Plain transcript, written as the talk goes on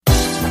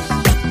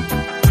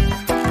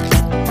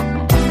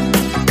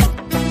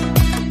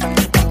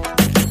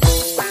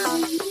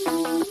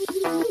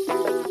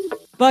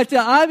But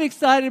I'm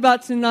excited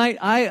about tonight.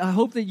 I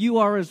hope that you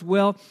are as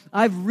well.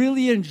 I've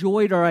really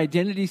enjoyed our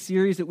identity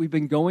series that we've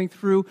been going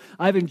through.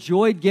 I've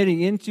enjoyed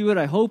getting into it.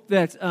 I hope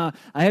that I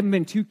haven't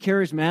been too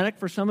charismatic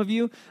for some of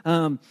you.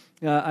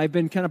 I've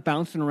been kind of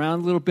bouncing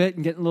around a little bit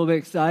and getting a little bit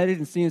excited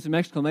and seeing some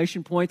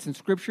exclamation points in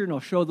Scripture, and I'll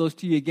show those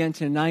to you again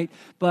tonight.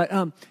 But,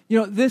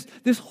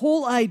 this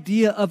whole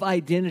idea of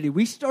identity,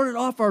 we started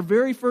off our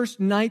very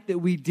first night that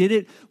we did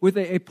it with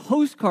a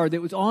postcard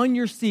that was on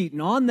your seat,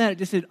 and on that it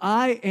just said,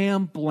 I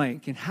am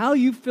blank. And how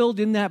you filled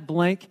in that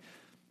blank,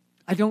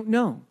 I don't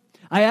know.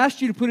 I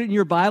asked you to put it in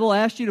your Bible. I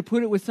asked you to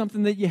put it with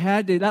something that you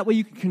had. That way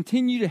you can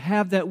continue to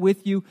have that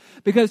with you.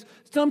 Because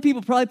some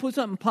people probably put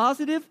something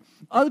positive.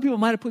 Other people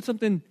might have put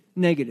something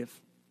negative.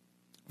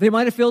 They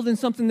might have filled in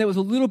something that was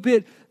a little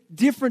bit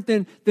different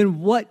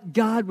than what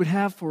God would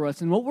have for us.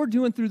 And what we're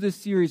doing through this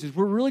series is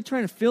we're really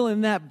trying to fill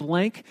in that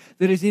blank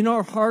that is in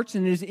our hearts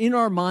and is in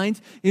our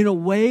minds in a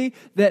way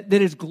that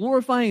is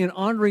glorifying and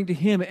honoring to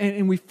Him.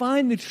 And we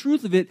find the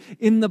truth of it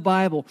in the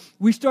Bible.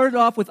 We started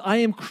off with, I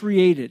am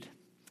created.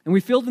 And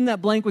we filled in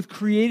that blank with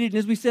created. And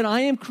as we said,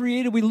 I am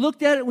created, we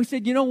looked at it and we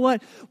said, you know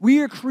what?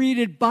 We are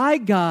created by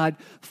God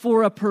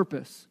for a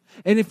purpose.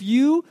 And if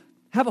you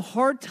have a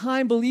hard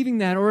time believing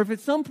that, or if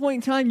at some point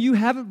in time you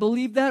haven't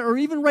believed that, or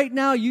even right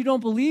now you don't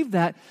believe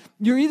that,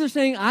 you're either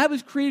saying, I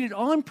was created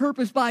on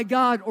purpose by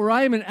God, or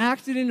I am an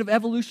accident of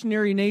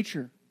evolutionary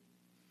nature.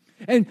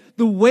 And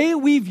the way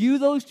we view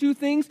those two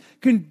things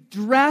can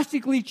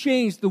drastically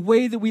change the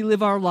way that we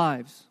live our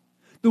lives,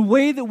 the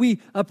way that we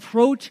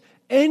approach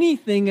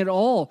anything at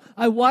all.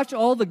 I watch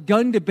all the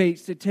gun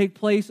debates that take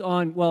place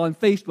on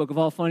Facebook, of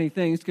all funny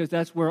things, because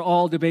that's where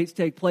all debates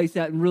take place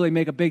at and really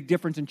make a big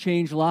difference and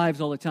change lives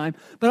all the time.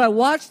 But I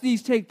watch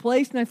these take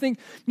place and I think,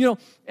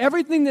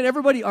 everything that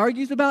everybody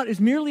argues about is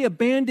merely a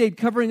Band-Aid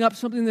covering up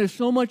something that is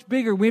so much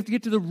bigger. We have to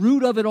get to the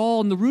root of it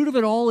all, and the root of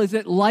it all is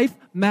that life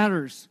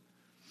matters.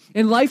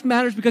 And life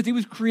matters because it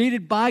was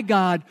created by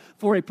God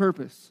for a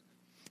purpose.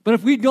 But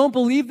if we don't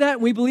believe that,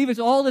 and we believe it's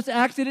all this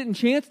accident and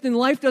chance, then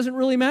life doesn't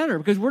really matter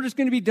because we're just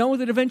going to be done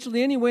with it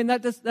eventually anyway, and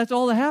that's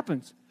all that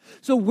happens.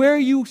 So where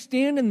you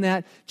stand in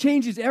that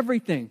changes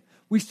everything.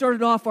 We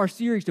started off our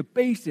series to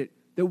base it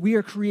that we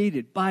are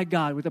created by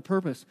God with a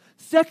purpose.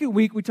 Second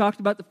week, we talked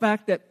about the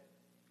fact that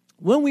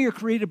when we are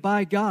created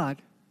by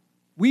God,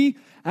 we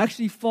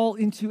actually fall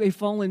into a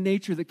fallen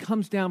nature that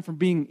comes down from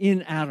being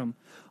in Adam,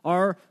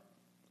 our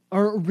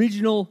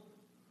original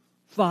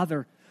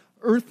father.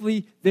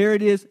 Earthly, there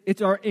it is.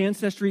 It's our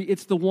ancestry.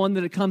 It's the one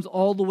that it comes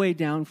all the way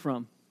down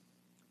from.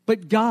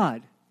 But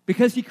God,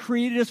 because He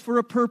created us for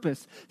a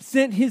purpose,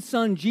 sent His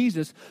Son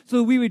Jesus so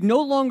that we would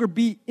no longer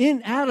be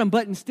in Adam,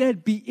 but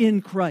instead be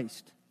in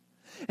Christ.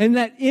 And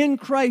that in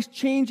Christ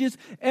changes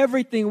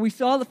everything. We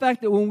saw the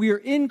fact that when we are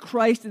in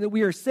Christ and that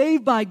we are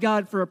saved by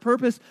God for a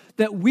purpose,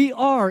 that we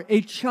are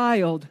a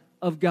child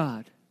of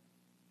God.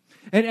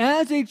 And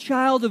as a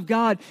child of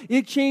God,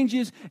 it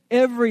changes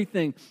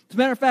everything. As a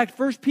matter of fact,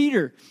 1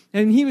 Peter,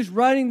 and he was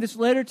writing this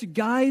letter to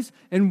guys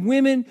and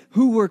women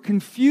who were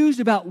confused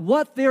about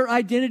what their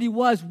identity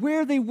was,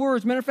 where they were.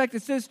 As a matter of fact,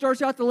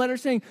 starts out the letter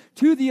saying,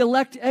 to the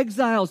elect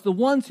exiles, the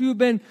ones who have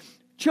been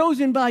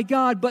chosen by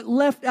God but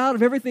left out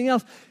of everything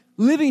else,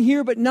 living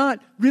here but not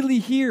really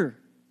here.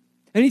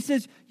 And he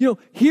says,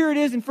 here it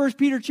is in 1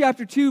 Peter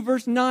chapter 2,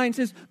 verse 9,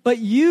 says, but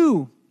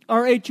you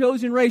are a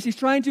chosen race. He's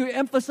trying to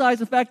emphasize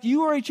the fact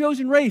you are a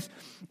chosen race,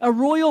 a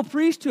royal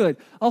priesthood,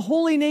 a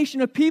holy nation,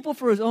 a people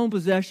for His own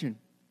possession,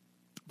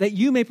 that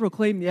you may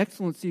proclaim the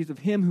excellencies of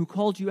Him who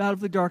called you out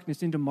of the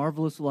darkness into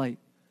marvelous light.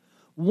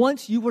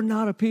 Once you were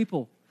not a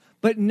people,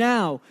 but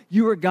now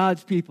you are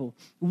God's people.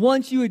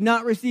 Once you had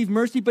not received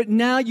mercy, but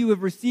now you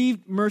have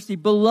received mercy.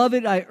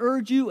 Beloved, I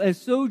urge you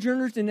as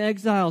sojourners and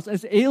exiles,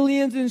 as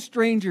aliens and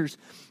strangers,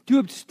 to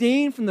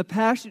abstain from the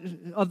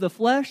passion of the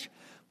flesh,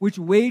 which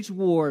wage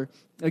war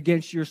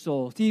against your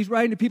soul. See, he's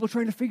writing to people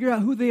trying to figure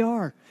out who they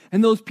are.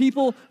 And those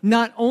people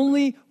not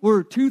only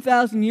were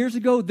 2,000 years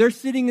ago, they're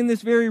sitting in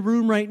this very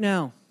room right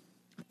now.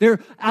 They're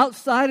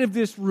outside of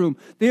this room.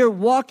 They're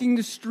walking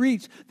the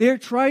streets. They're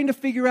trying to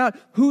figure out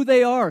who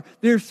they are.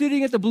 They're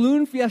sitting at the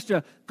balloon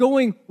fiesta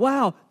going,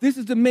 wow, this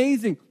is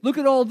amazing. Look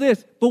at all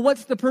this. But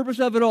what's the purpose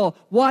of it all?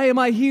 Why am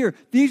I here?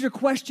 These are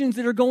questions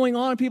that are going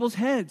on in people's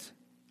heads.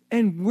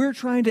 And we're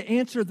trying to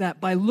answer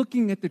that by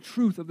looking at the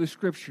truth of the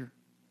Scripture.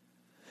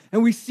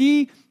 And we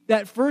see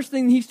that first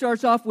thing he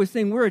starts off with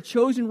saying we're a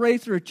chosen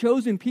race or a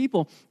chosen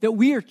people, that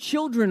we are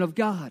children of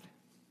God.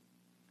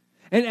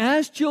 And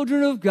as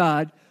children of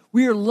God,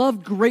 we are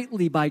loved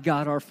greatly by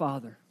God our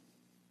Father.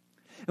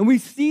 And we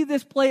see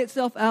this play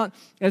itself out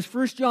as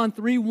 1 John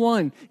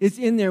 3:1 is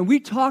in there. And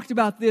we talked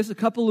about this a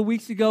couple of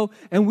weeks ago,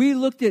 and we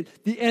looked at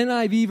the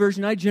NIV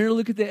version. I generally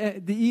look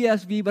at the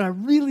ESV, but I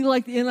really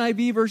like the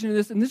NIV version of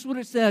this. And this is what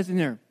it says in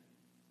there.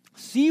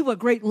 See what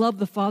great love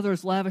the Father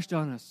has lavished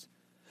on us,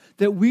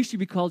 that we should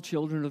be called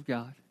children of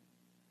God.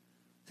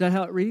 Is that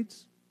how it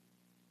reads?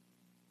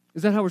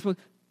 Is that how we're supposed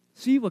to?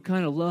 See what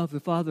kind of love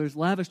the Father has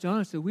lavished on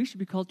us, that we should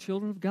be called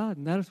children of God,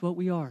 and that is what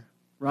we are,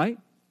 right?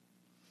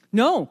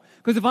 No,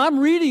 because if I'm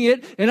reading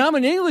it and I'm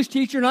an English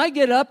teacher and I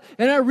get up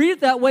and I read it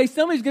that way,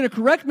 somebody's going to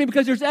correct me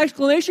because there's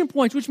exclamation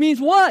points, which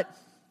means what?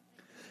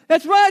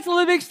 That's right, it's a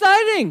little bit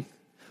exciting.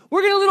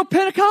 We're getting a little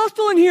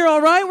Pentecostal in here,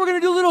 all right? We're going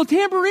to do little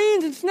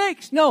tambourines and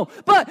snakes. No,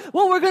 but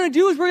what we're going to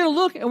do is we're going to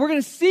look and we're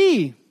going to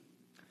see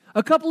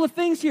a couple of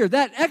things here.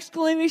 That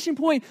exclamation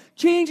point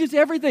changes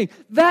everything.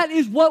 That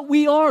is what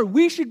we are.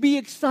 We should be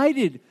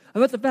excited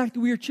about the fact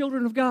that we are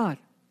children of God.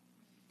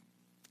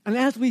 And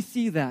as we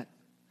see that,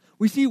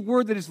 we see a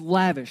word that is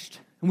lavished.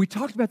 And we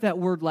talked about that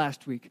word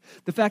last week.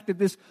 The fact that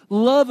this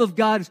love of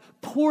God is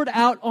poured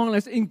out on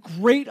us in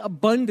great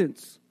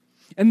abundance.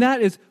 And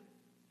that is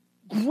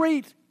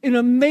great and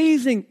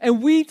amazing.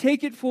 And we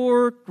take it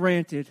for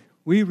granted.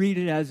 We read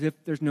it as if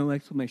there's no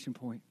exclamation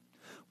point.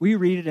 We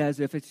read it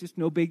as if it's just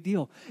no big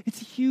deal.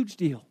 It's a huge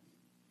deal.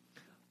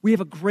 We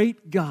have a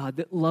great God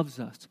that loves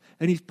us,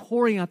 and He's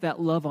pouring out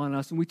that love on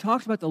us. And we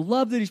talked about the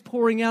love that He's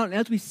pouring out, and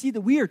as we see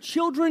that we are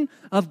children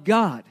of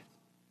God,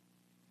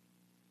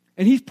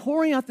 and He's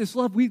pouring out this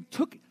love, we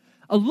took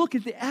a look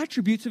at the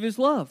attributes of His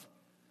love.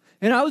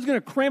 And I was going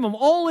to cram them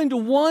all into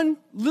one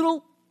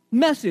little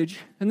message,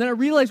 and then I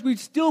realized we'd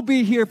still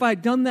be here if I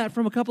had done that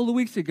from a couple of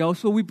weeks ago,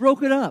 so we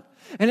broke it up.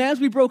 And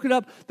as we broke it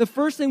up, the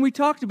first thing we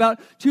talked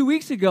about 2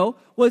 weeks ago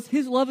was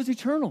His love is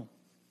eternal.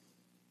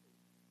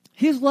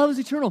 His love is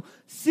eternal.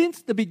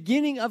 Since the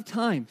beginning of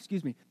time,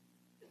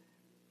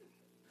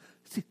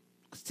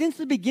 since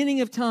the beginning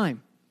of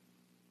time,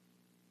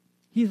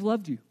 He has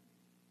loved you.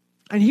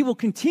 And He will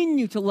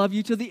continue to love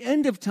you to the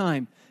end of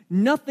time.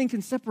 Nothing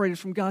can separate us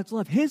from God's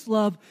love. His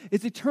love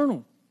is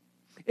eternal.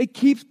 It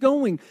keeps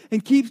going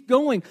and keeps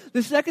going.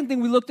 The second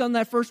thing we looked on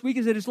that first week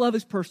is that His love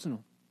is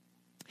personal.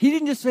 He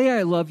didn't just say,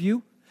 I love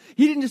you.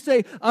 He didn't just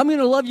say, I'm going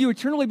to love you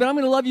eternally, but I'm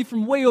going to love you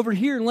from way over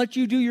here and let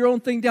you do your own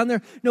thing down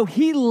there. No,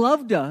 He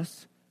loved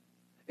us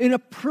in a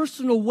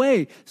personal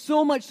way.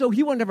 So much so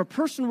He wanted to have a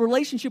personal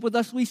relationship with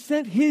us. So He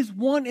sent His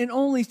one and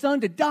only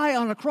Son to die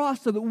on a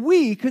cross so that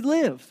we could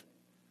live.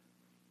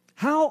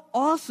 How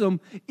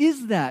awesome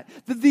is that?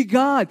 That the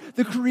God,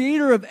 the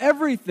creator of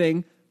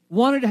everything,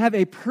 wanted to have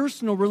a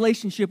personal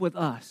relationship with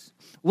us.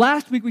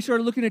 Last week we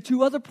started looking at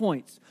two other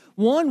points.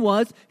 One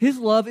was His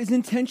love is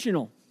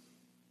intentional.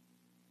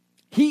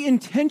 He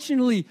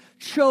intentionally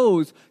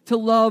chose to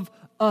love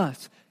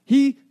us.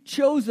 He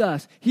chose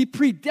us. He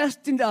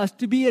predestined us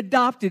to be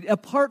adopted, a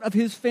part of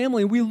His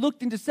family. We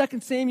looked into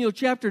 2 Samuel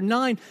chapter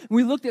 9, and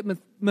we looked at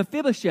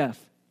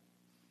Mephibosheth.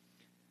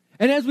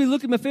 And as we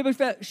looked at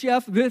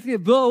Mephibosheth,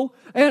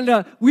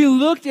 and we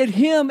looked at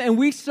him, and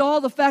we saw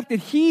the fact that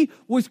he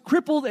was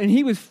crippled and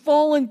he was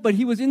fallen, but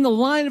he was in the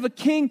line of a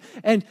king.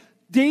 And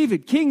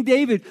King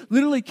David,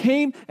 literally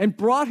came and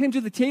brought him to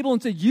the table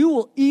and said, you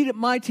will eat at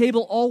my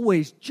table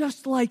always,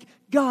 just like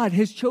God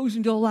has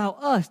chosen to allow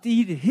us to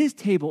eat at His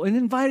table and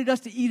invited us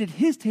to eat at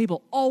His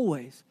table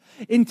always,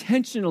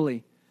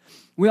 intentionally.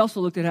 We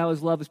also looked at how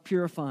His love is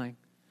purifying.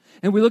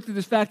 And we looked at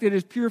this fact that it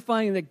is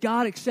purifying and that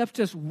God accepts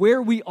us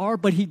where we are,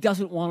 but He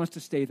doesn't want us to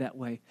stay that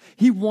way.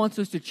 He wants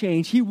us to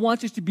change. He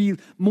wants us to be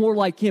more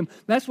like Him.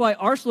 That's why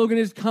our slogan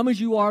is, come as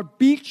you are,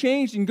 be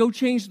changed, and go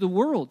change the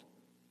world.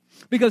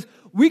 Because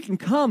we can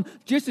come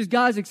just as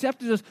God has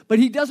accepted us, but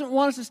He doesn't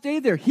want us to stay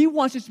there. He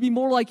wants us to be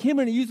more like Him,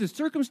 and He uses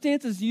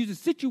circumstances, He uses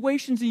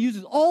situations, He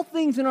uses all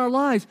things in our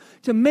lives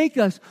to make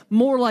us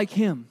more like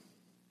Him.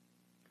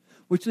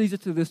 Which leads us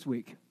to this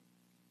week.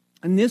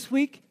 And this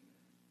week,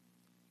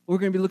 we're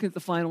going to be looking at the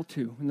final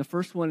two. And the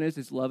first one is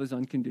His love is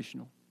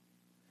unconditional.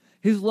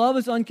 His love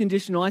is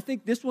unconditional. I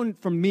think this one,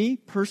 for me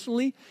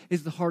personally,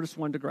 is the hardest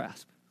one to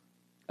grasp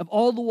of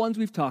all the ones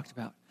we've talked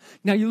about.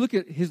 Now, you look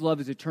at His love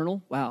is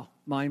eternal. Wow,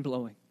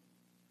 mind-blowing.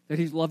 That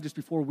He's loved us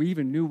before we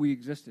even knew we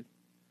existed.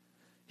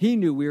 He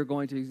knew we were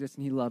going to exist,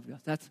 and He loved us.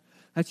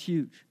 That's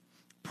huge.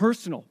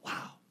 Personal.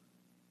 Wow.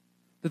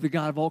 That the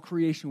God of all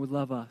creation would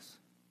love us.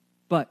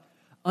 But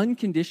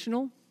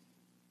unconditional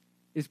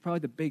is probably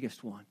the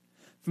biggest one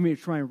for me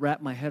to try and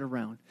wrap my head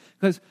around.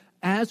 Because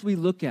as we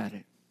look at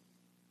it,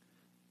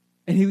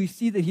 and we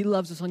see that He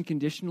loves us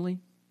unconditionally,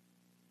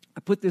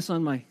 I put this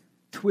on my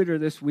Twitter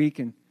this week,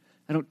 and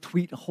I don't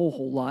tweet a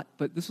whole lot,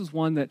 but this is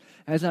one that,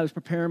 as I was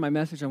preparing my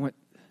message, I went,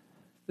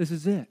 this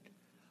is it.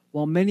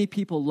 While many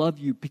people love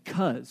you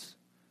because,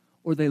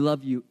 or they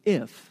love you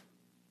if,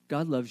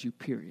 God loves you,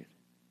 period.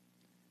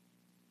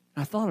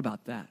 And I thought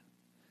about that.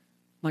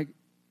 Like,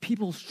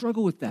 people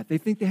struggle with that. They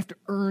think they have to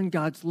earn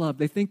God's love.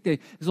 They think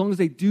as long as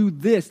they do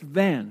this,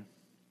 then.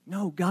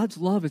 No, God's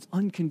love is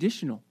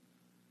unconditional.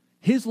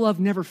 His love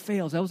never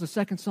fails. That was the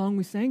second song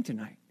we sang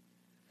tonight.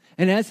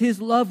 And as His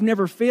love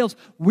never fails,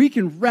 we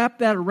can wrap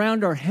that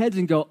around our heads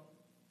and go,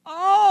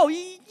 oh,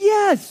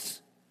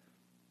 yes,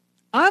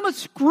 I'm a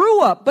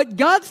screw-up, but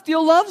God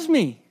still loves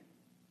me.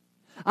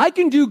 I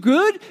can do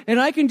good, and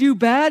I can do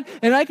bad,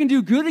 and I can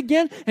do good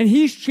again, and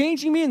He's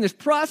changing me, and this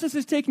process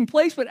is taking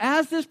place, but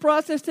as this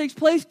process takes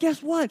place,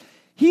 guess what?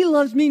 He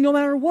loves me no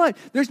matter what.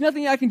 There's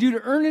nothing I can do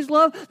to earn His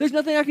love. There's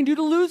nothing I can do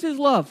to lose His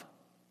love.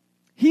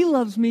 He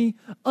loves me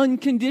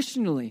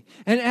unconditionally.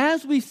 And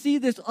as we see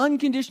this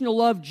unconditional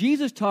love,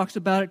 Jesus talks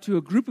about it to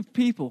a group of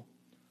people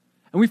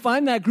And we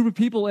find that group of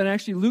people in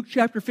actually Luke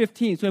chapter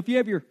 15. So if you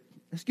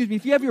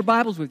have your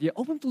Bibles with you,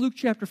 open up to Luke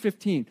chapter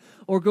 15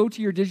 or go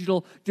to your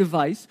digital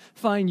device,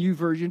 find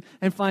YouVersion,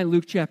 and find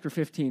Luke chapter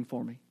 15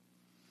 for me.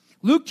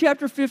 Luke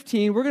chapter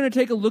 15, we're going to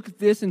take a look at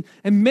this, and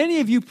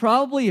many of you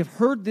probably have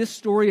heard this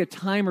story a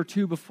time or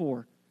two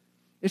before.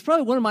 It's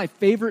probably one of my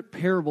favorite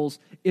parables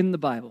in the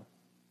Bible.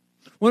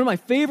 One of my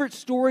favorite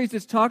stories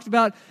that's talked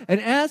about, and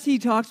as he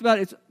talks about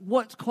it, it's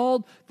what's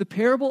called the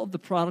parable of the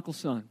prodigal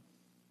son.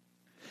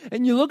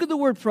 And you look at the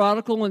word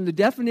prodigal, and the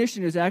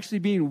definition is actually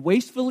being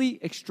wastefully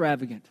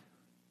extravagant.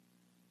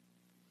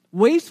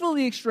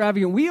 Wastefully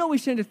extravagant. We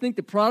always tend to think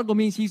that prodigal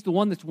means he's the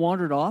one that's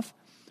wandered off.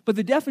 But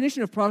the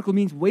definition of prodigal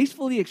means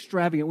wastefully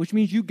extravagant, which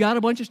means you got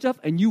a bunch of stuff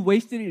and you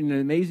wasted it in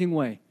an amazing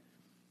way.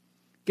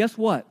 Guess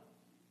what?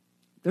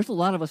 There's a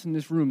lot of us in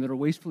this room that are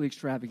wastefully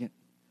extravagant.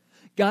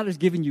 God has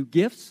given you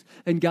gifts,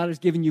 and God has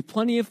given you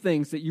plenty of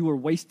things that you are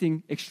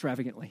wasting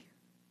extravagantly.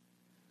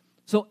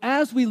 So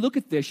as we look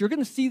at this, you're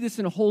going to see this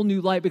in a whole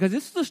new light, because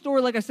this is a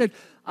story, like I said,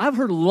 I've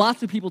heard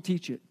lots of people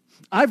teach it.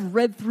 I've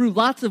read through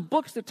lots of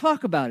books that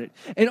talk about it,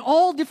 and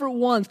all different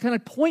ones kind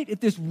of point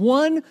at this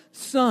one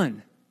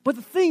son. But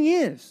the thing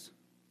is,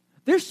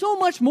 there's so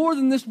much more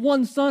than this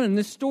one son in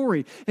this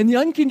story and the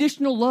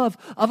unconditional love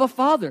of a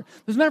father.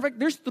 As a matter of fact,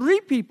 there's 3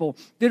 people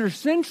that are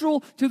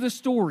central to the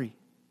story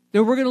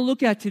that we're going to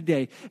look at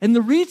today. And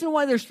the reason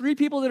why there's 3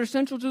 people that are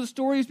central to the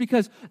story is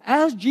because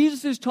as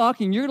Jesus is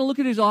talking, you're going to look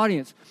at his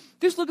audience.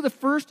 Just look at the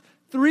first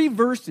 3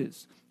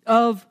 verses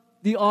of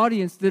the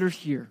audience that are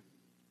here.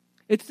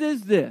 It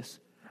says this.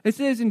 It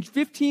says in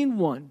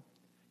 15:1,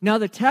 now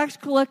the tax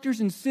collectors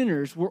and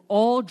sinners were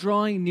all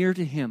drawing near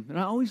to him. And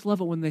I always love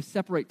it when they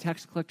separate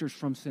tax collectors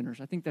from sinners.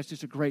 I think that's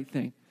just a great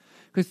thing.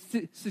 Because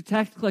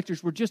tax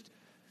collectors were just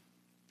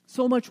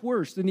so much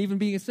worse than even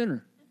being a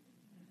sinner.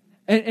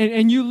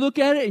 And you look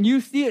at it and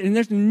you see it, and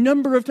there's a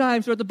number of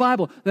times throughout the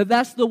Bible that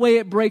that's the way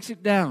it breaks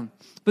it down.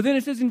 But then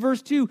it says in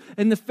verse 2,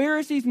 and the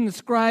Pharisees and the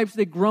scribes,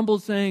 they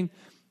grumbled, saying,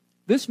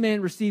 this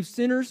man receives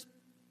sinners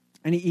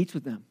and he eats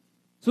with them.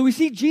 So we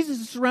see Jesus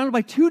is surrounded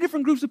by 2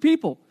 different groups of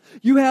people.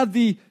 You have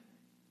the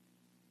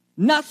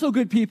not so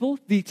good people,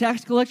 the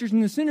tax collectors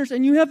and the sinners,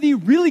 and you have the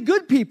really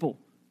good people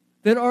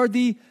that are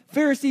the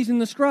Pharisees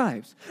and the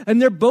scribes. And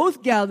they're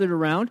both gathered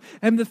around,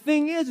 and the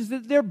thing is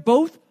that they're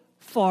both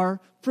far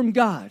from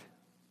God.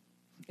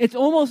 It's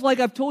almost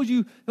like I've told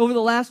you over the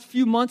last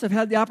few months, I've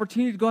had the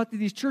opportunity to go out to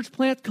these church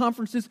plant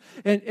conferences,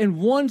 and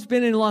one's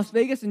been in Las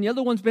Vegas and the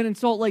other one's been in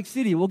Salt Lake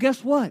City. Well,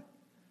 guess what?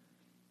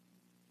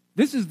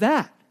 This is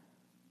that.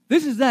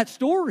 This is that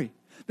story.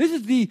 This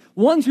is the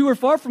ones who are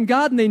far from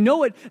God and they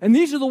know it, and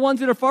these are the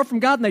ones that are far from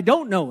God and they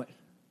don't know it.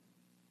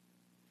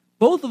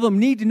 Both of them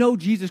need to know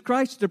Jesus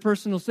Christ as their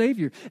personal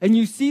Savior. And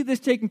you see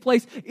this taking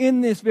place in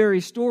this very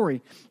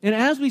story. And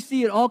as we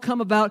see it all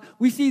come about,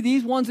 we see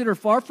these ones that are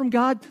far from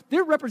God,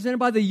 they're represented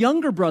by the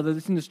younger brother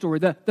that's in the story,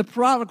 the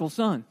prodigal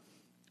son.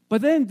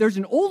 But then there's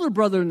an older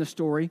brother in the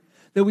story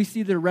that we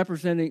see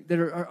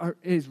that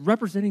is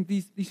representing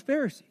these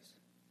Pharisees.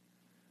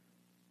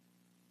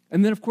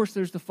 And then, of course,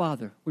 there's the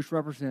Father, which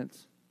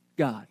represents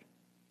God.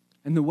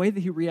 And the way that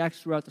he reacts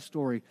throughout the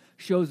story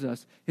shows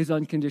us his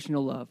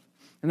unconditional love.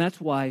 And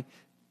that's why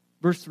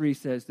verse 3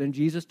 says, then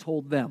Jesus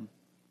told them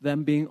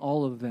being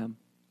all of them,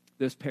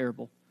 this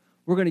parable.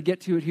 We're going to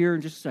get to it here in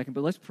just a second,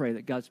 but let's pray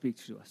that God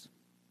speaks to us.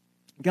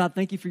 God,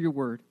 thank you for your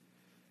word.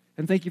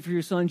 And thank you for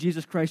your Son,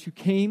 Jesus Christ, who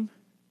came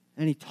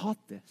and he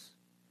taught this.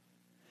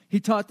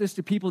 He taught this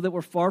to people that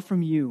were far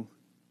from you,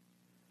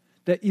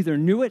 that either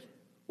knew it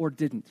or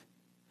didn't.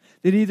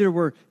 That either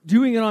were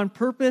doing it on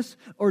purpose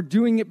or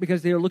doing it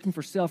because they are looking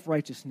for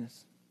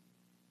self-righteousness.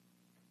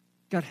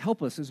 God,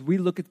 help us as we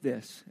look at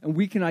this and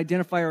we can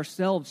identify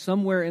ourselves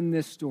somewhere in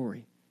this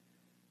story.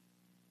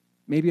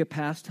 Maybe a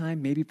past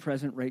time, maybe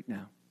present right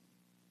now.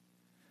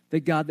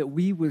 That God, that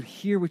we would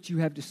hear what you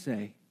have to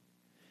say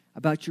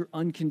about your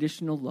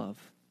unconditional love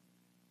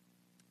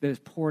that is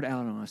poured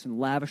out on us and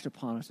lavished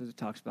upon us as it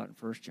talks about in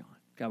 1 John.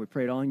 God, we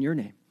pray it all in your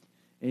name.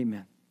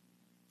 Amen.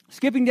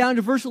 Skipping down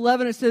to verse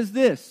 11, it says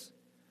this.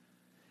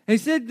 And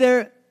he said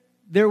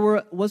there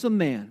was a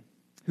man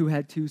who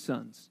had 2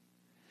 sons.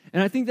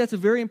 And I think that's a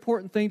very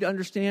important thing to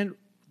understand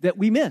that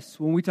we miss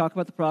when we talk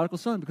about the prodigal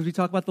son, because we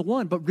talk about the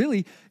one. But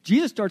really,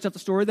 Jesus starts out the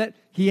story that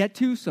he had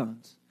 2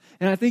 sons.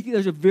 And I think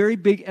there's a very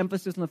big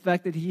emphasis on the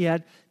fact that he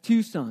had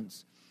 2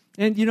 sons.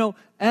 And, you know,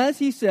 as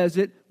he says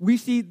it, we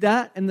see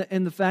that and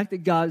the fact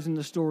that God is in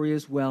the story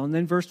as well. And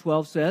then verse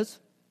 12 says,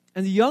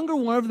 and the younger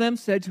one of them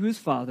said to his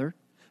father,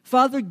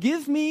 Father,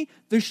 give me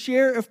the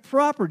share of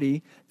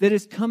property that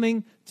is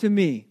coming to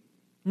me.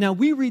 Now,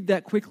 we read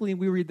that quickly and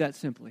we read that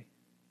simply.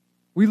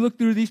 We look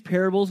through these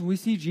parables and we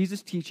see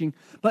Jesus teaching,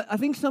 but I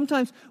think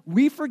sometimes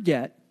we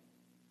forget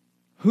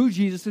who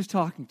Jesus is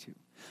talking to.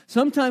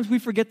 Sometimes we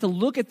forget to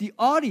look at the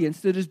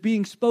audience that is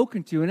being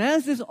spoken to. And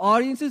as this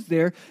audience is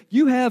there,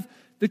 you have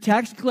the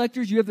tax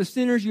collectors, you have the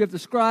sinners, you have the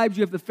scribes,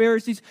 you have the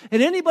Pharisees,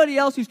 and anybody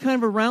else who's kind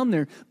of around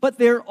there. But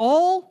they're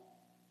all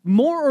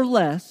more or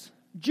less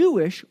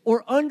Jewish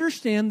or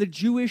understand the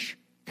Jewish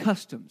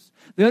customs.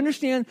 They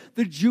understand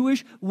the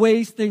Jewish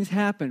ways things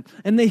happen.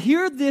 And they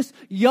hear this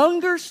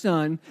younger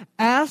son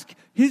ask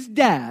his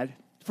dad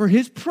for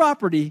his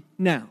property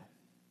now.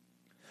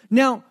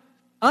 Now,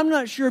 I'm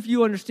not sure if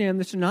you understand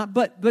this or not,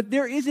 but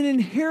there is an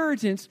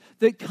inheritance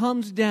that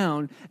comes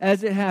down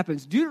as it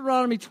happens.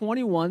 Deuteronomy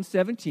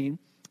 21:17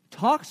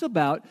 talks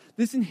about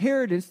this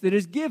inheritance that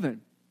is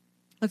given.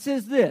 It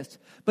says this,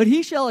 "But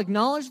he shall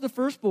acknowledge the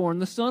firstborn,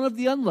 the son of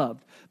the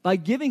unloved, by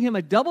giving him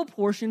a double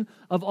portion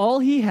of all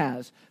he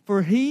has,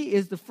 for he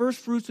is the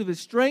firstfruits of his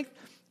strength.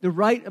 The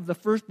right of the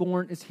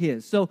firstborn is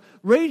his." So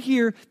right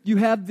here, you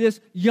have this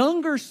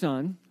younger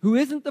son who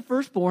isn't the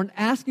firstborn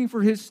asking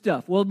for his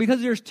stuff. Well,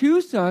 because there's two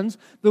sons,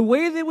 the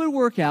way they would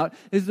work out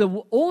is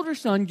the older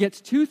son gets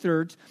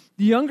 2/3,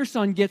 the younger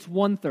son gets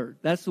 1/3.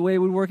 That's the way it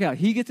would work out.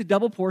 He gets a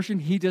double portion,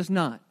 he does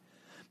not.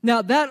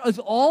 Now, that is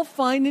all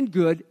fine and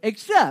good,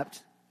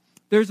 except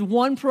there's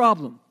one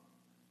problem.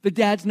 The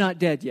dad's not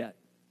dead yet.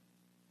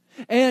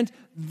 And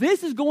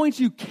this is going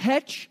to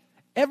catch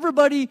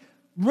everybody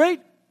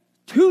right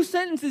 2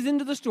 sentences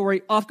into the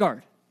story off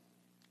guard.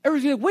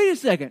 Everybody's going, wait a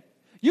second.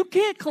 You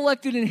can't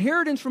collect an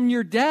inheritance from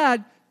your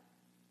dad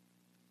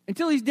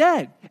until he's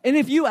dead. And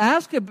if you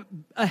ask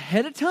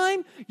ahead of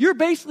time, you're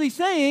basically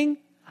saying,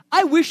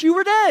 I wish you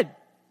were dead.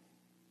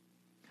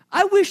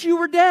 I wish you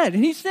were dead.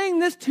 And he's saying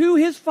this to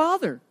his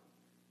father.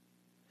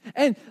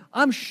 And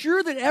I'm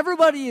sure that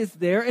everybody is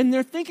there and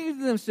they're thinking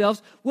to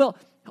themselves, well,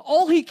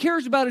 all he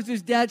cares about is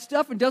his dad's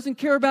stuff and doesn't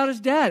care about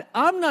his dad.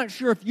 I'm not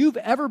sure if you've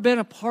ever been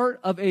a part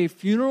of a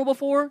funeral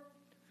before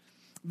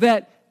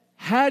that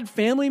had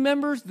family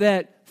members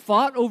that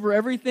fought over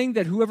everything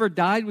that whoever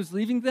died was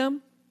leaving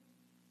them.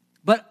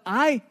 But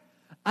I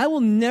will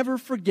never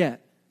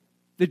forget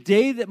the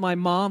day that my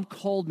mom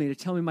called me to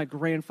tell me my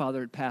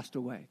grandfather had passed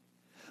away.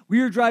 We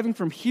were driving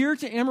from here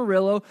to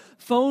Amarillo.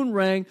 Phone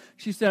rang.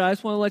 She said, I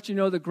just want to let you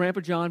know that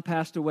Grandpa John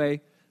passed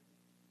away.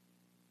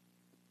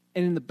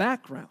 And in the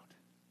background,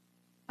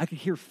 I could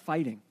hear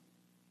fighting.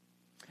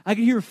 I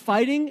could hear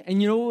fighting,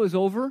 and you know what was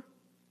over?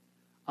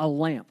 A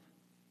lamp.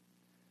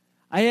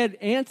 I had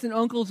aunts and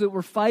uncles that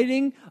were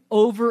fighting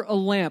over a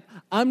lamp.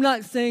 I'm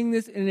not saying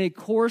this in a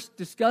coarse,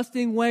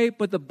 disgusting way,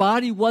 but the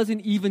body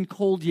wasn't even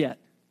cold yet.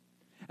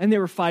 And they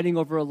were fighting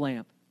over a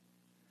lamp.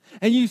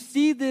 And you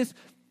see this.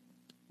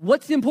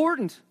 What's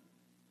important?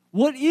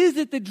 What is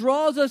it that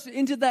draws us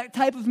into that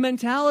type of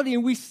mentality?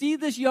 And we see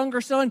this younger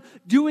son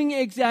doing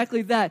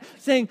exactly that,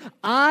 saying,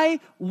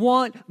 I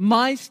want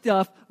my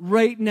stuff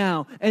right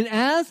now. And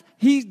as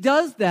he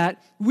does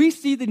that, we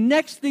see the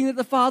next thing that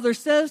the father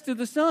says to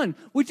the son,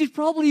 which is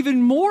probably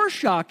even more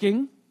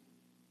shocking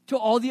to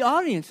all the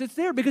audience that's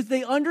there because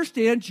they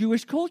understand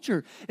Jewish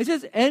culture. It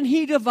says, and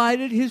he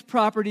divided his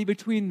property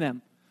between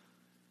them.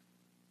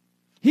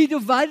 He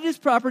divided his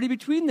property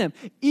between them.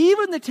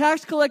 Even the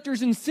tax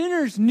collectors and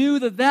sinners knew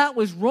that that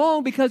was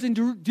wrong because in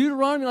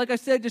Deuteronomy, like I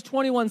said, just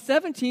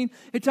 21:17,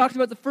 it talks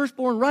about the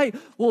firstborn right.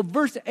 Well,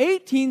 verse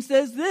 18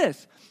 says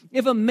this,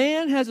 if a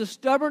man has a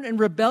stubborn and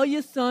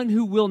rebellious son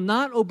who will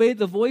not obey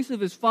the voice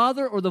of his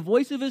father or the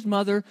voice of his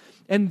mother,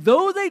 and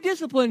though they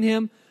discipline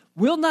him,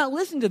 will not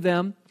listen to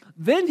them,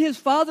 then his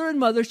father and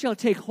mother shall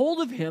take hold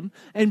of him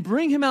and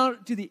bring him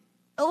out to the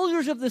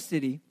elders of the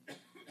city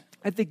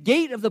at the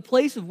gate of the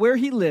place of where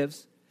he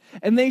lives,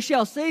 and they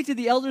shall say to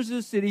the elders of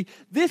the city,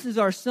 this is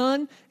our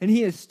son, and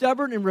he is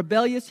stubborn and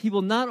rebellious. He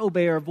will not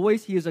obey our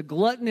voice. He is a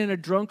glutton and a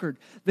drunkard.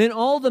 Then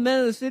all the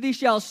men of the city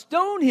shall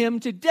stone him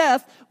to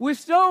death with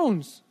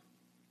stones.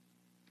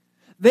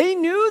 They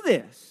knew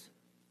this.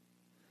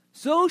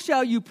 So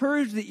shall you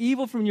purge the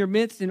evil from your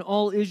midst, and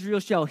all Israel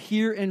shall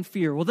hear and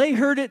fear. Well, they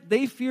heard it,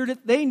 they feared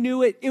it, they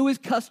knew it, it was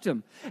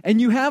custom.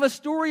 And you have a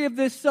story of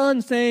this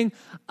son saying,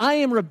 I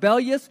am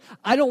rebellious,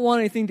 I don't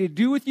want anything to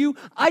do with you,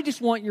 I just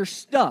want your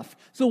stuff.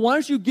 So why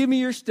don't you give me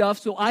your stuff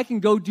so I can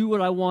go do what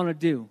I want to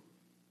do?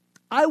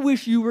 I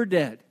wish you were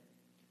dead.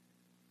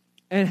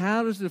 And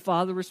how does the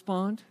father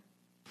respond?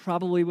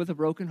 Probably with a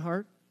broken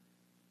heart.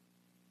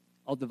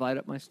 I'll divide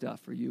up my stuff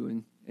for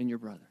you and your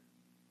brother.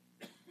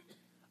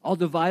 I'll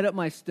divide up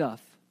my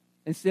stuff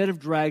instead of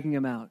dragging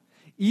him out,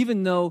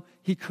 even though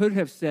he could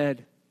have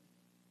said,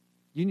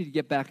 you need to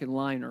get back in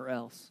line or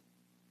else.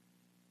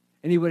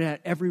 And he would have had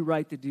every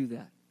right to do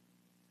that.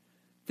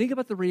 Think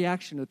about the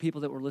reaction of the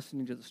people that were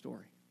listening to the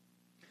story.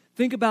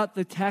 Think about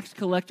the tax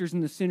collectors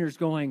and the sinners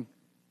going,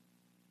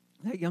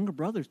 that younger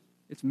brother,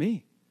 it's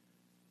me.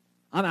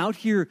 I'm out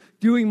here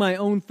doing my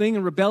own thing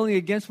and rebelling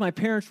against my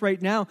parents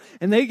right now,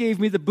 and they gave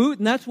me the boot,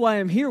 and that's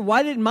why I'm here.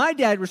 Why didn't my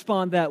dad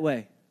respond that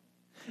way?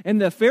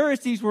 And the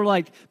Pharisees were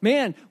like,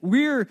 man,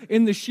 we're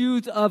in the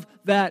shoes of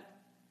that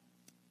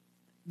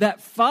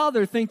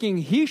father thinking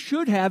he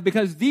should have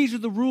because these are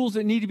the rules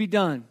that need to be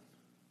done.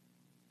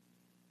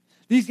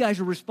 These guys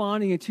are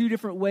responding in two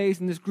different ways,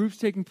 and this group's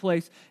taking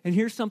place. And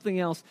here's something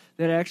else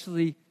that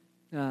actually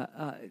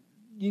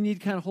you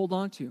need to kind of hold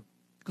on to.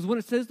 Because when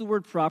it says the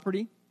word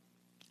property,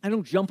 I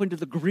don't jump into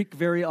the Greek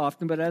very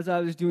often, but as I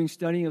was doing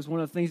studying, it was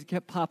one of the things that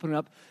kept popping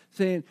up,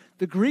 saying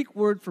the Greek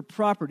word for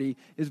property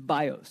is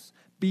bios.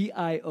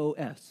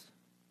 B-I-O-S.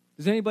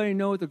 Does anybody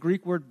know what the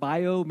Greek word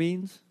bio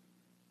means?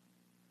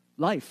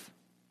 Life.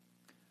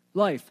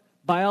 Life.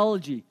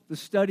 Biology, the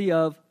study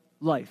of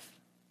life.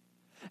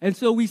 And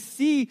so we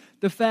see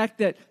the fact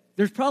that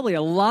there's probably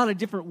a lot of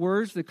different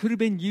words that could have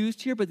been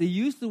used here, but they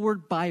used the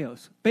word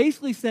bios,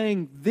 basically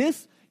saying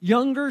this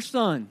younger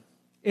son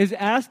is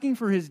asking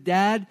for his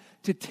dad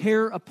to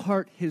tear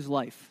apart his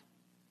life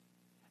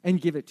and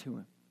give it to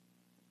him.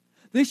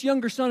 This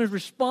younger son is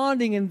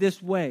responding in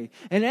this way.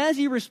 And as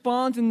he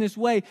responds in this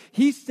way,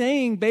 he's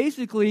saying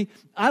basically,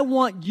 I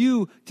want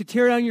you to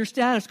tear down your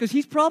status, because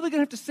he's probably going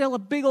to have to sell a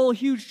big old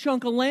huge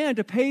chunk of land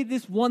to pay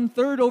this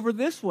 1/3 over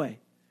this way.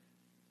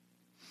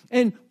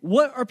 And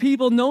what are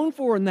people known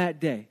for in that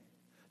day?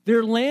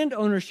 Their land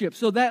ownership.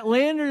 So that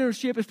land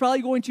ownership is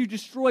probably going to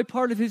destroy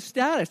part of his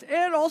status,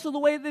 and also the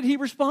way that he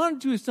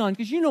responded to his son,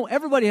 because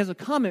everybody has a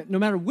comment no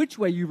matter which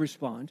way you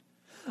respond.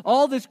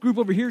 All this group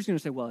over here is going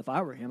to say, well, if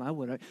I were him, I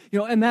would.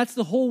 And that's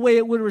the whole way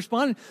it would have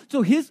responded.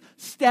 So his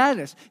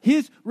status,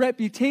 his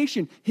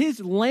reputation, his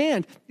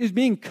land is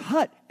being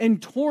cut and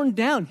torn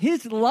down.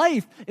 His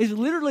life is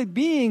literally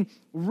being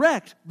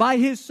wrecked by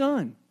his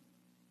son.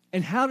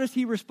 And how does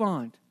he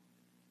respond?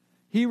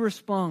 He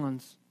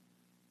responds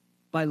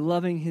by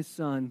loving his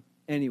son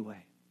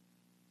anyway.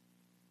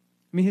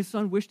 His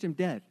son wished him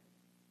dead.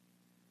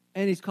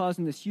 And he's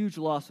causing this huge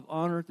loss of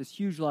honor, this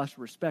huge loss of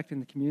respect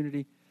in the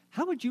community.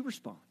 How would you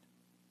respond?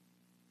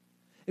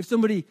 If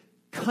somebody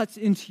cuts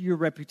into your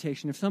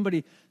reputation, if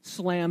somebody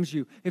slams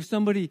you, if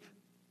somebody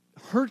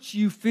hurts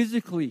you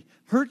physically,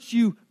 hurts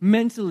you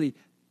mentally,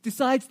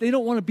 decides they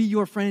don't want to be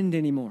your friend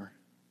anymore,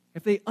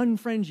 if they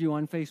unfriend you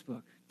on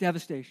Facebook,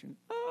 devastation.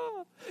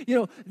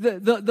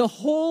 The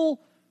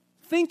whole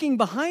thinking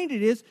behind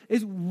it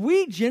is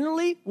we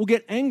generally will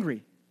get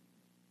angry.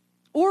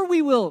 Or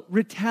we will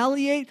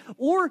retaliate,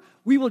 or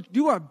we will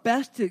do our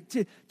best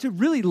to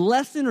really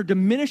lessen or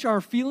diminish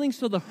our feelings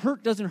so the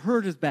hurt doesn't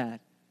hurt as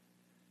bad.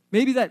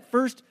 Maybe that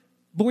first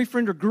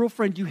boyfriend or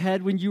girlfriend you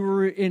had when you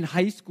were in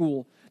high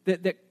school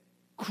that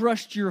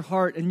crushed your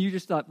heart, and you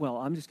just thought, well,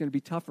 I'm just going to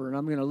be tougher, and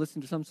I'm going to listen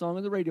to some song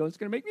on the radio, and it's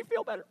going to make me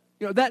feel better.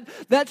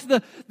 That's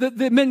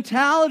the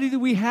mentality that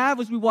we have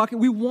as we walk in.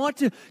 We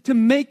want to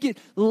make it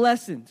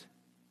lessened,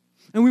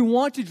 and we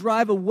want to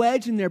drive a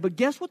wedge in there. But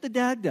guess what the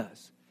dad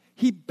does?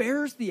 He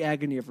bears the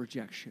agony of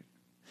rejection.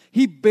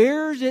 He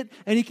bears it,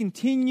 and he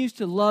continues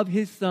to love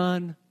his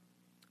son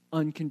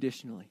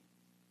unconditionally.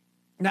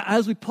 Now,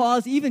 as we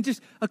pause even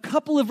just a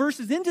couple of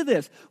verses into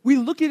this, we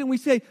look at it and we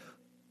say,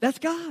 that's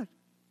God.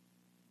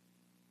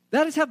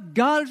 That is how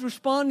God is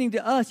responding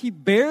to us. He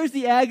bears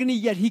the agony,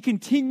 yet he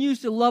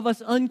continues to love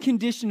us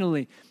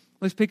unconditionally.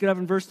 Let's pick it up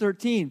in verse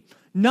 13.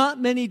 Not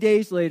many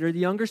days later, the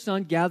younger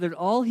son gathered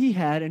all he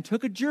had and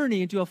took a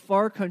journey into a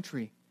far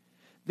country.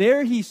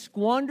 There he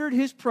squandered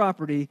his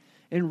property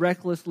in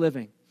reckless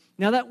living.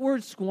 Now that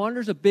word squander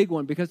is a big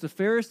one, because the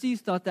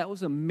Pharisees thought that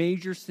was a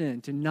major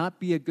sin, to not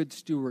be a good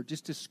steward,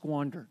 just to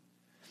squander.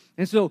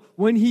 And so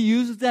when he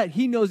uses that,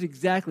 he knows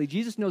exactly,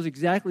 Jesus knows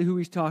exactly who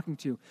he's talking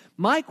to.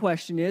 My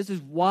question is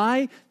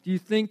why do you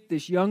think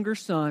this younger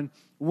son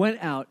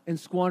went out and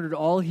squandered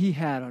all he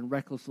had on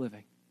reckless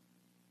living?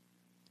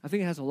 I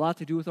think it has a lot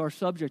to do with our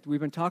subject we've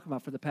been talking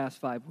about for the past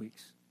 5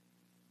 weeks.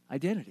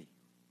 Identity.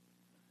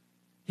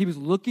 He was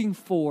looking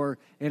for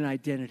an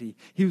identity.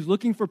 He was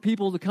looking for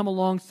people to come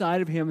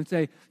alongside of him and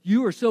say,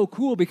 you are so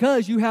cool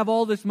because you have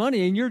all this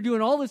money and you're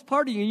doing all this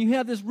partying and you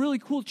have this really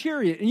cool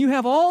chariot and you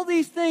have all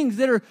these things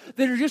that are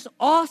just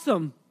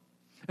awesome.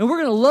 And we're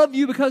going to love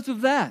you because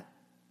of that.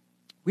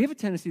 We have a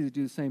tendency to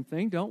do the same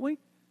thing, don't we?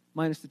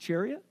 Minus the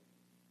chariot.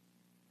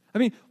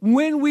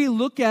 When we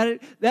look at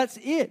it, that's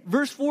it.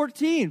 Verse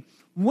 14,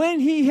 when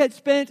he had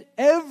spent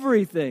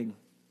everything,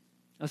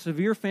 a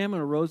severe famine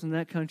arose in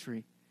that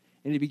country.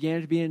 And he began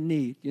to be in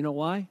need. You know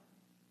why?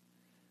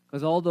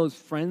 Because all those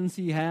friends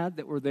he had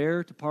that were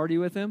there to party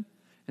with him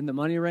and the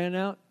money ran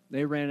out,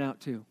 they ran out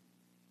too.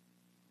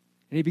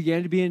 And he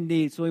began to be in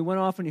need. So he went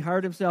off and he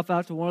hired himself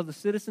out to one of the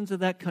citizens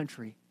of that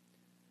country,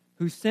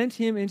 who sent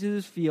him into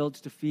his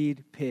fields to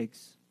feed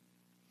pigs.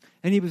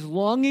 And he was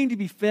longing to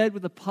be fed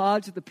with the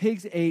pods that the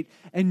pigs ate,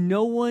 and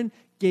no one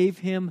gave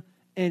him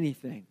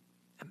anything.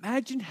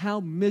 Imagine how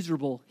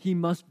miserable he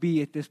must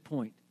be at this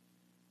point.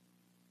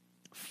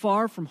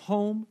 Far from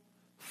home,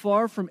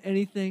 far from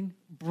anything,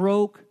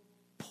 broke,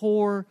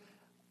 poor,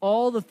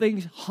 all the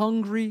things,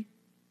 hungry,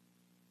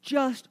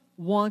 just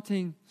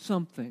wanting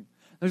something.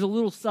 There's a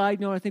little side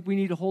note I think we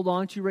need to hold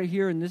on to right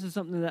here, and this is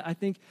something that I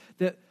think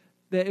that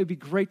it would be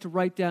great to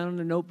write down in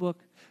a notebook,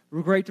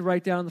 great to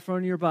write down in the front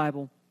of your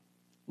Bible.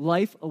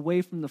 Life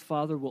away from the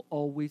Father will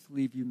always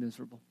leave you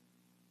miserable.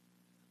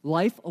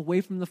 Life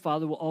away from the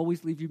Father will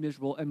always leave you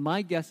miserable. And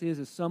my guess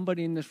is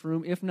somebody in this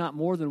room, if not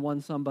more than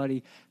one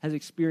somebody, has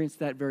experienced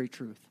that very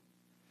truth.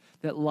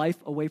 That life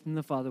away from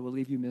the Father will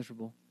leave you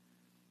miserable.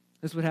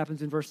 This is what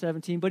happens in verse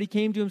 17. But he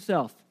came to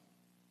himself,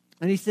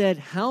 and he said,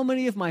 how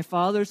many of my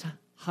father's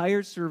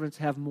hired servants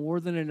have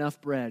more than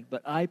enough bread,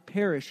 but I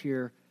perish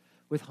here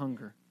with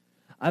hunger?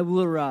 I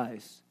will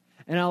arise,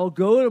 and I will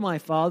go to my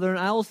father, and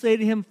I will say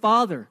to him,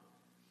 Father,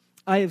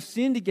 I have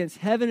sinned against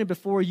heaven and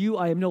before you.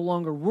 I am no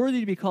longer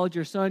worthy to be called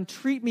your son.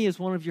 Treat me as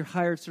one of your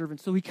hired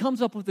servants. So he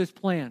comes up with this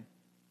plan.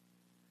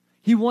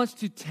 He wants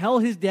to tell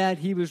his dad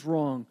he was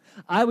wrong.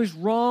 I was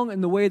wrong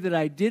in the way that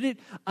I did it.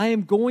 I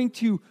am going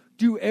to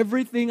do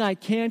everything I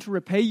can to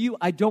repay you.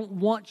 I don't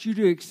want you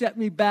to accept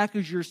me back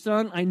as your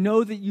son. I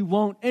know that you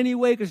won't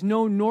anyway, because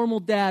no normal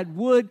dad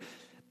would.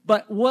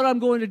 But what I'm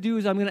going to do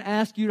is I'm going to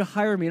ask you to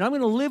hire me. And I'm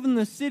going to live in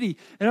the city.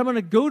 And I'm going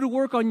to go to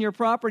work on your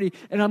property.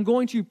 And I'm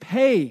going to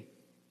pay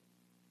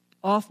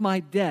off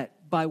my debt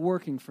by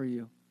working for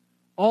you.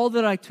 All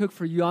that I took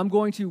for you, I'm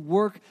going to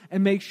work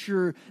and make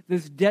sure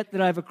this debt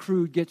that I've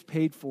accrued gets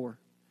paid for.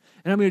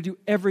 And I'm going to do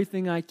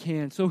everything I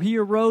can. So he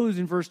arose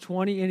in verse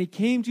 20, and he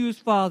came to his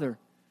father.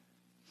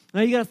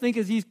 Now you got to think,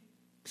 as he's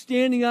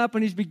standing up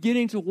and he's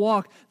beginning to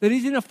walk, that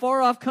he's in a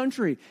far-off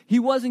country. He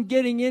wasn't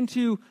getting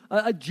into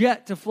a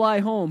jet to fly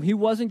home. He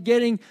wasn't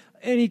getting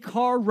any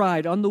car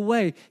ride on the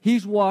way.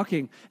 He's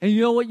walking. And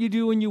you know what you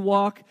do when you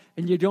walk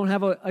and you don't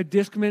have a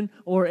Discman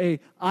or a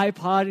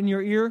iPod in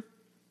your ear?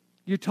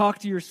 You talk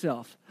to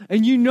yourself.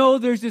 And you know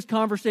there's this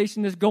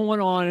conversation that's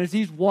going on as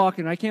he's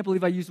walking. I can't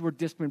believe I used the word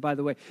Discman, by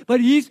the way. But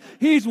he's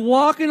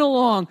walking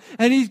along,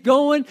 and he's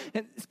going,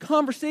 and this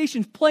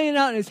conversation's playing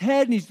out in his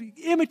head, and he's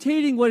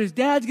imitating what his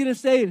dad's going to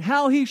say and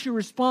how he should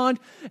respond.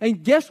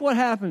 And guess what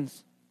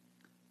happens?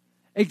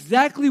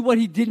 Exactly what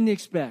he didn't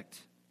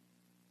expect.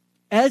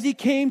 As he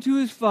came to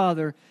his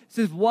father, it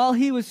says, while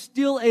he was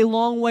still a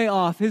long way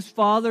off, his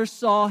father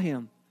saw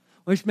him,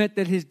 which meant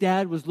that his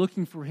dad was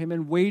looking for him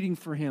and waiting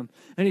for him.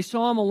 And he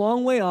saw him a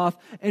long way off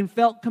and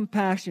felt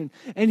compassion.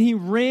 And he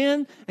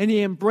ran and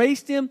he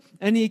embraced him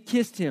and he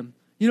kissed him.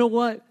 You know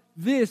what?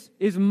 This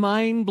is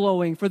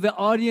mind-blowing for the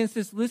audience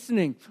that's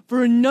listening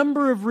for a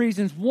number of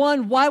reasons.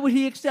 One, why would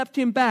he accept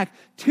him back?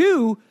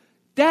 Two,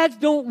 dads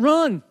don't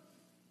run.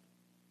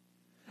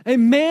 A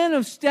man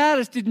of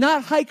status did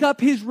not hike up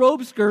his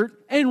robe skirt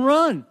and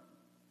run.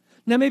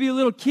 Now, maybe a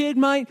little kid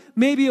might,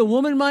 maybe a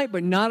woman might,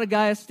 but not a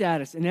guy of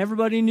status. And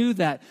everybody knew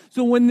that.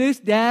 So when this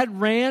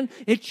dad ran,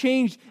 it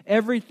changed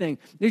everything.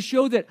 It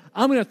showed that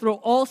I'm going to throw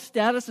all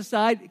status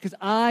aside because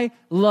I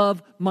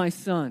love my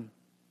son.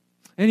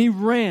 And he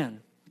ran.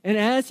 And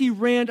as he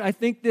ran, I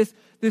think this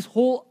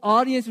whole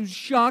audience was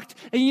shocked.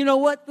 And you know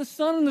what? The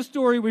son in the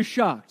story was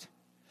shocked.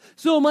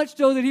 So much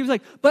so that he was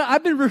like, but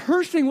I've been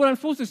rehearsing what I'm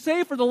supposed to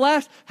say for the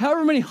last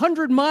however many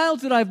 100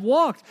 miles that I've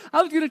walked.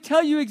 I was going to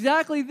tell you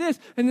exactly this.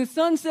 And the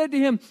son said to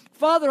him,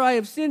 Father, I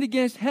have sinned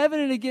against heaven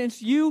and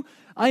against you.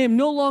 I am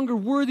no longer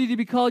worthy to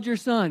be called your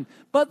son.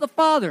 But the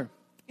father,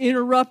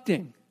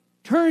 interrupting,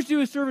 turns to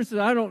his servant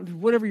and says,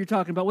 whatever you're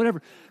talking about,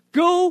 whatever.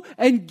 Go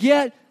and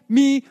get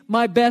me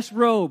my best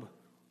robe.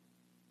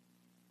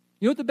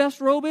 You know what the best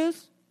robe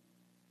is?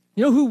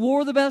 You know who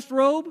wore the best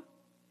robe?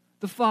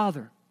 The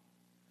father.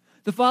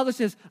 The father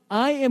says,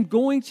 I am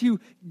going to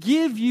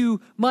give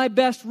you my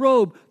best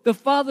robe, the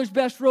father's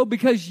best robe,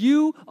 because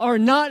you are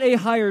not a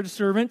hired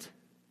servant.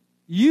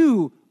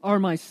 You are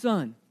my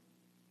son.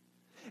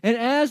 And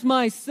as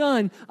my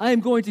son, I am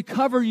going to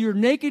cover your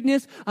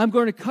nakedness. I'm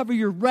going to cover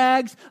your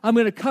rags. I'm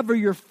going to cover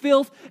your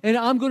filth. And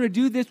I'm going to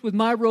do this with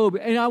my robe.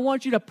 And I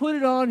want you to put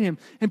it on him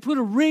and put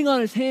a ring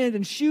on his hand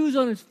and shoes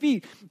on his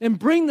feet and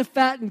bring the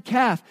fattened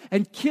calf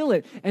and kill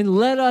it and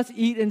let us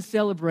eat and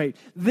celebrate.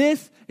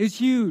 This is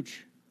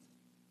huge.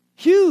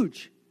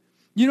 Huge.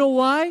 You know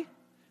why?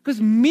 Because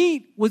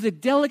meat was a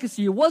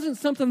delicacy. It wasn't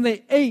something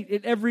they ate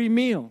at every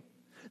meal.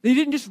 They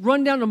didn't just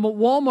run down to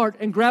Walmart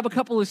and grab a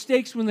couple of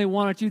steaks when they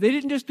wanted to. They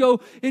didn't just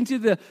go into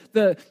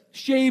the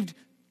shaved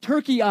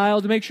turkey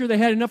aisle to make sure they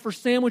had enough for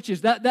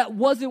sandwiches. That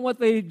wasn't what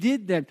they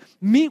did then.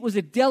 Meat was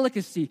a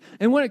delicacy.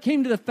 And when it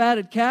came to the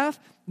fatted calf,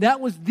 that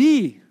was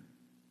the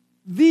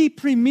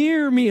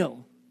premier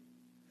meal.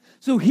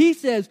 So he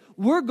says,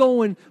 we're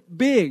going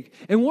big.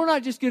 And we're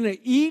not just going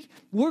to eat.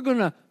 We're going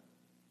to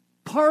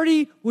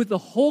party with the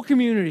whole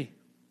community.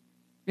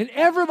 And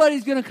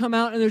everybody's going to come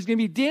out, and there's going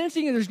to be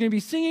dancing, and there's going to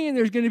be singing, and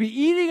there's going to be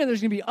eating, and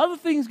there's going to be other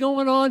things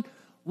going on.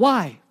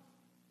 Why?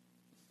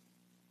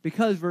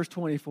 Because, verse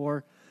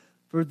 24,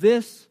 for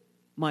this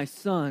my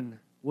son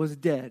was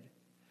dead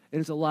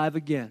and is alive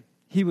again.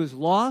 He was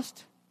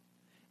lost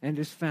and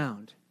is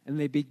found. And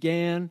they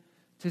began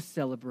to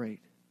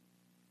celebrate.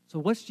 So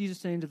what's Jesus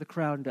saying to the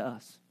crowd and to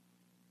us?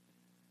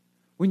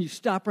 When you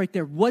stop right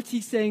there, what's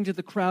he saying to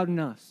the crowd and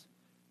us?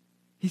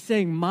 He's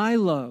saying, my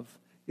love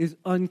is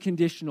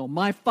unconditional.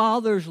 My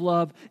Father's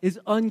love is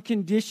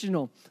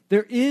unconditional.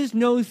 There is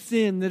no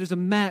sin that is a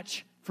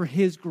match for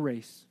his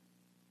grace.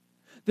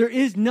 There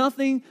is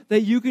nothing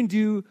that you can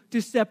do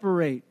to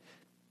separate.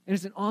 And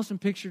it's an awesome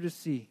picture to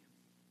see.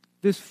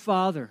 This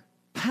father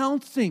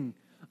pouncing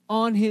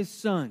on his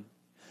son.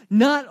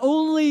 Not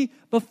only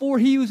before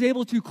he was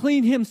able to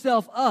clean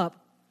himself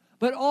up,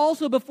 but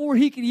also before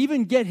he could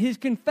even get his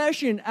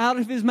confession out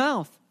of his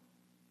mouth.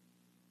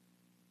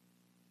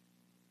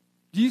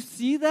 Do you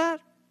see that?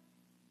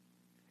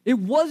 It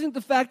wasn't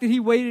the fact that he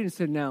waited and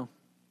said, no,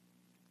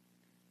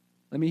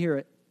 let me hear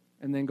it,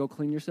 and then go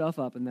clean yourself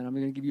up, and then I'm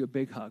going to give you a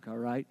big hug, all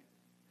right?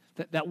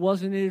 That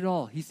wasn't it at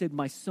all. He said,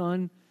 my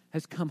son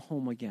has come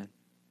home again.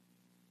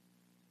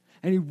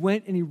 And he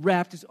went and he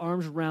wrapped his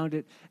arms around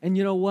it. And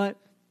you know what?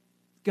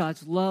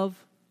 God's love,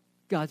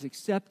 God's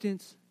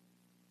acceptance,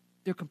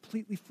 they're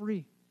completely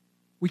free.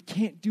 We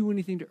can't do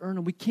anything to earn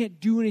them. We can't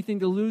do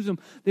anything to lose them.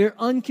 They're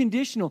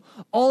unconditional.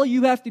 All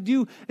you have to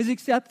do is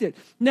accept it.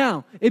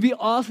 Now, it'd be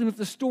awesome if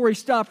the story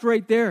stopped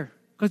right there,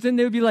 because then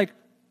they would be like,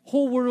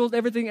 whole world,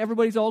 everything,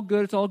 everybody's all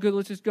good. It's all good.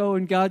 Let's just go.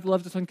 And God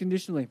loves us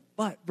unconditionally.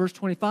 But verse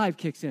 25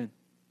 kicks in.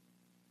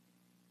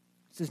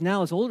 It says,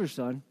 now his older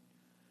son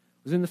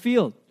was in the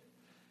field.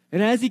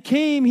 And as he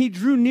came, he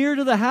drew near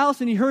to the house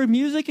and he heard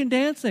music and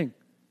dancing.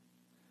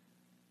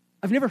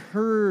 I've never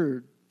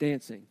heard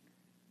dancing,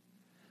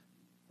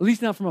 at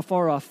least not from a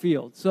far-off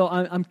field. So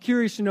I'm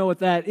curious to know what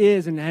that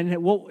is and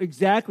what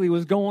exactly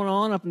was going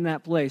on up in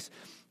that place.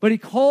 But he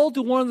called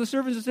to one of the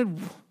servants and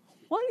said,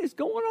 what is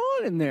going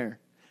on in there?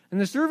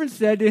 And the servant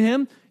said to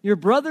him, your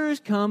brother has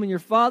come and your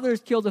father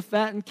has killed a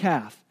fattened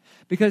calf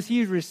because he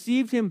has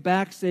received him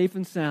back safe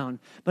and sound.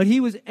 But he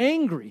was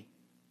angry.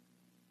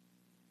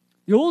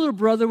 The older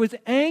brother was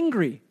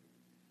angry.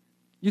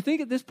 You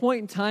think at this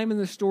point in time in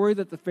the story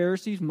that the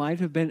Pharisees might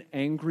have been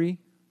angry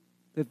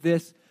that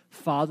this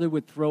father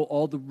would throw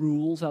all the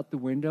rules out the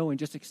window and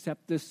just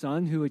accept this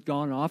son who had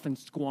gone off and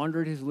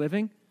squandered his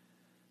living?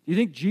 Do you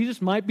think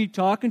Jesus might be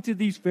talking to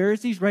these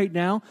Pharisees right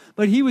now?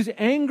 But he was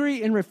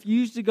angry and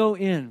refused to go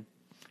in.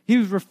 He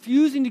was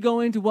refusing to go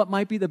into what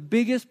might be the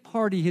biggest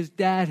party his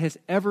dad has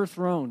ever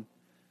thrown.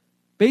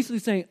 Basically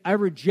saying, I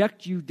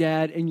reject you,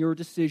 Dad, and your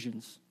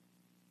decisions.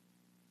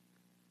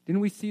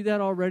 Didn't we see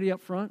that already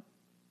up front?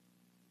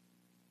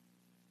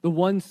 The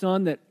one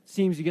son that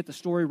seems to get the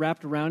story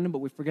wrapped around him, but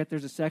we forget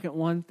there's a second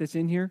one that's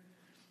in here.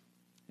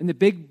 And the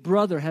big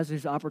brother has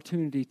his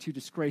opportunity to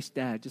disgrace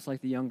dad, just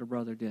like the younger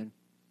brother did.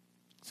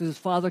 So his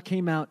father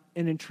came out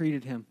and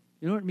entreated him.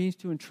 You know what it means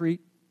to entreat?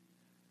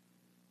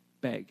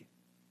 Beg.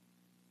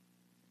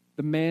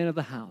 The man of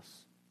the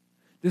house.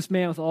 This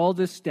man with all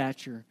this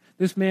stature.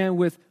 This man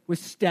with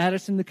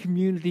status in the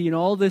community and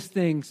all these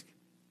things.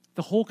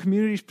 The whole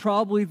community's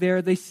probably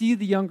there. They see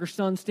the younger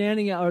son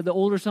standing out, or the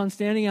older son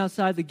standing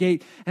outside the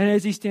gate. And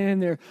as he's standing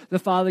there, the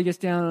father gets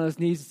down on his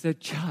knees and said,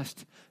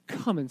 just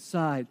come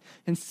inside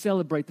and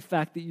celebrate the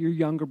fact that your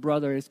younger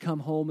brother has come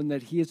home and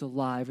that he is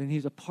alive and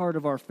he's a part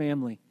of our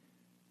family.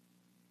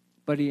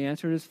 But he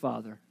answered his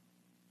father,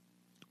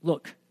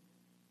 look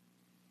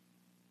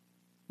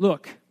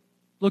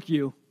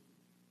you.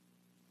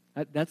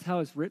 That's how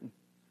it's written.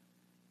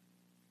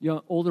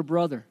 Your older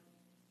brother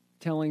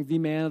telling the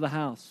man of the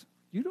house,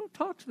 you don't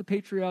talk to the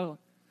patriarch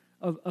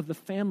of the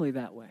family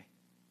that way.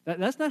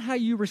 That's not how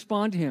you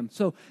respond to him.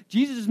 So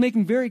Jesus is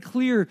making very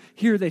clear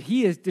here that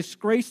he is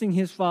disgracing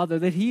his father,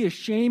 that he is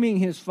shaming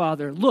his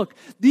father. Look,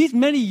 these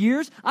many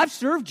years, I've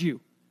served you,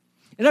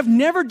 and I've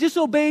never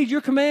disobeyed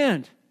your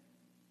command.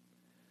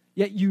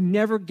 Yet you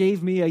never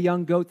gave me a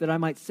young goat that I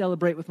might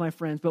celebrate with my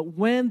friends. But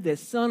when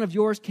this son of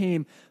yours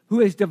came, who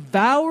has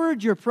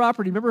devoured your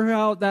property, remember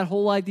how that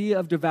whole idea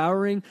of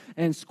devouring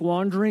and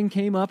squandering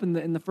came up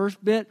in the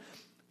first bit?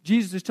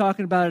 Jesus is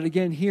talking about it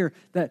again here,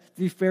 that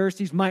the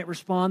Pharisees might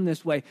respond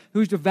this way.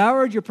 Who's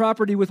devoured your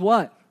property with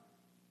what?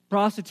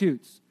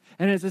 Prostitutes.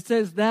 And as it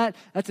says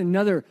that's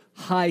another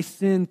high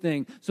sin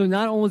thing. So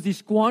not only is he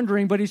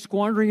squandering, but he's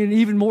squandering in an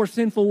even more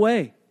sinful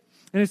way.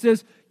 And it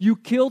says, you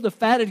killed a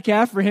fatted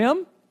calf for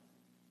him?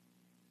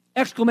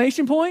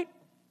 Exclamation point.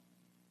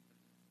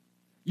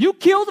 You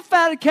killed a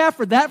fatted calf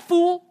for that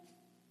fool?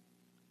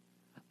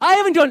 I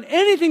haven't done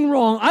anything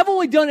wrong. I've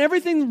only done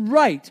everything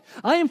right.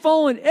 I am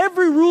following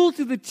every rule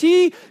to the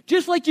T,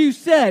 just like you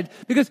said,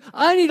 because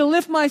I need to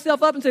lift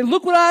myself up and say,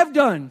 look what I've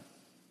done.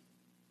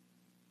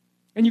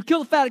 And you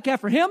killed a fatted calf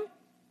for him?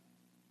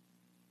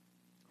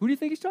 Who do you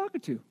think he's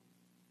talking to?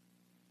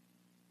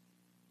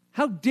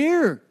 How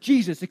dare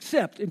Jesus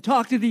accept and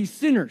talk to these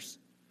sinners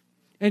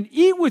and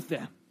eat with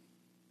them?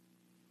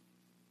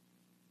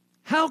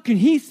 How can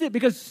he sit?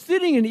 Because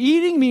sitting and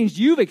eating means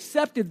you've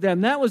accepted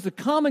them. That was the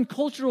common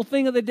cultural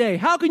thing of the day.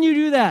 How can you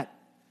do that?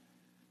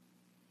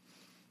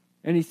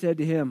 And he said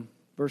to him,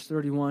 verse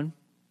 31,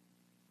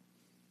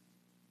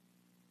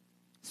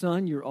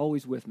 son, you're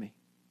always with me.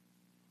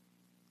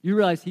 You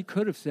realize he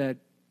could have said,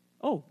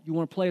 oh, you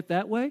want to play it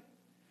that way?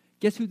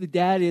 Guess who the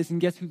dad is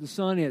and guess who the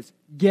son is?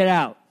 Get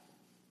out.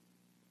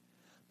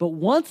 But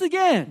once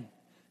again,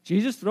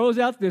 Jesus throws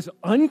out this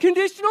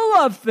unconditional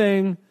love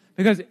thing,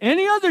 because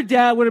any other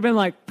dad would have been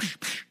like, psh,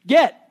 psh,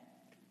 get.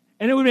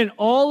 And it would have been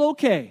all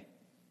okay.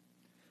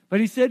 But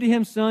he said to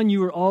him, son,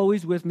 you are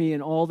always with me,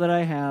 and all that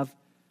I have,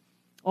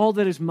 all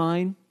that is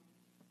mine,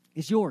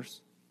 is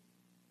yours.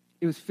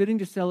 It was fitting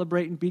to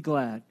celebrate and be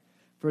glad.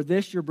 For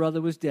this your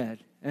brother was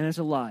dead and is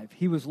alive.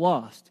 He was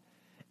lost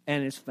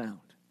and is found.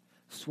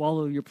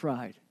 Swallow your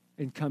pride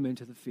and come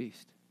into the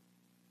feast.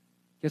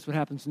 Guess what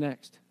happens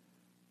next?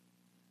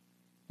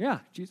 Yeah,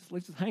 Jesus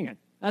leaves us hanging.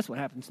 That's what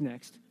happens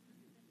next.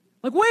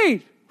 Like,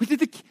 wait,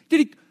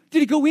 did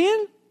he go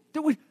in?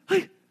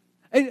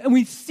 And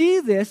we see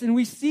this, and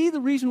we see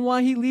the reason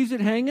why he leaves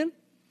it hanging.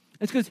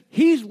 It's because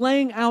he's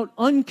laying out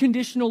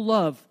unconditional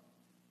love.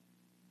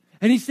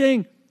 And he's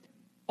saying,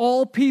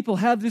 All people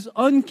have this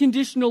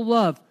unconditional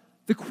love.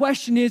 The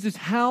question is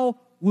how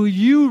will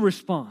you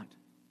respond?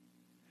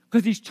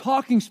 Because he's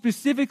talking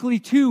specifically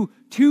to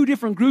two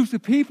different groups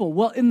of people.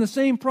 Well, in the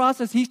same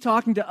process, he's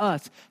talking to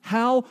us.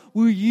 How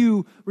will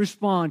you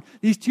respond?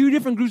 These two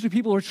different groups of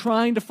people are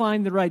trying to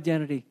find their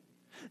identity.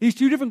 These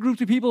two different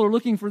groups of people are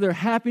looking for their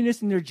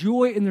happiness and their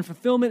joy and their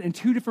fulfillment in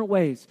two different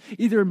ways.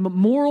 Either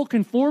moral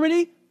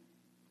conformity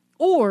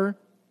or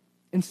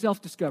in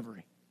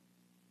self-discovery.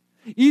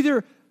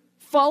 Either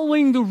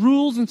following the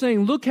rules and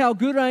saying, look how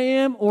good I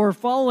am, or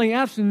following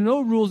absolutely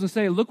no rules and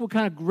saying, look what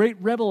kind of great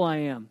rebel I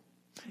am.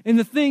 And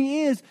the thing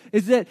is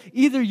that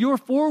either you're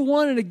for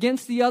one and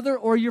against the other,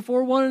 or you're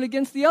for one and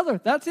against the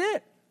other. That's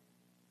it.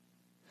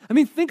 I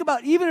mean, think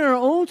about even in our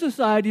own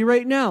society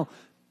right now.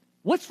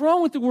 What's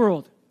wrong with the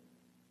world?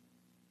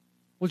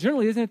 Well,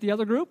 generally, isn't it the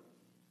other group?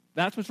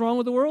 That's what's wrong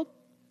with the world?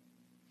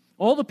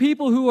 All the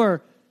people who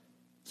are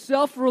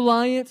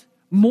self-reliant,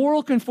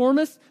 moral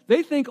conformists,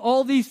 they think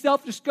all these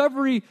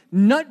self-discovery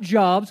nut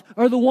jobs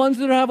are the ones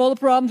that have all the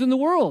problems in the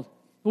world.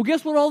 Well,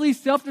 guess what all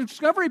these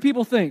self-discovery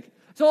people think?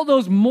 It's all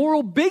those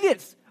moral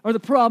bigots are the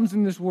problems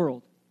in this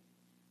world.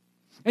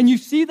 And you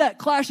see that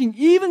clashing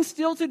even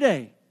still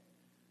today.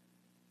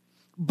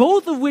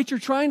 Both of which are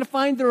trying to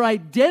find their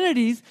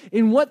identities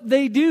in what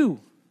they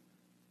do.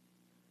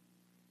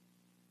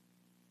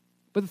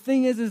 But the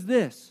thing is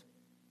this.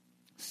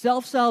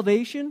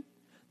 Self-salvation,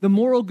 the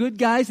moral good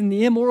guys and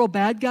the immoral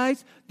bad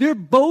guys, they're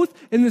both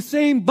in the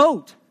same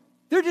boat.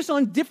 They're just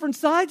on different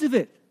sides of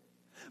it.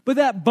 But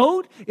that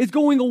boat is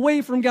going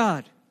away from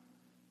God.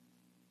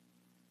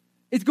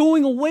 It's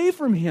going away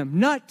from Him,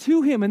 not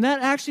to Him. And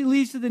that actually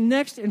leads to the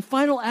next and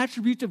final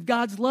attribute of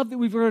God's love that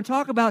we're going to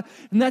talk about,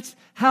 and that's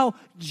how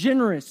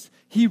generous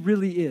He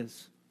really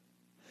is.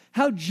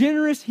 How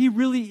generous He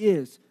really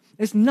is.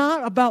 It's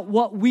not about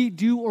what we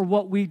do or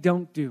what we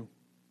don't do.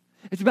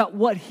 It's about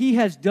what He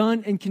has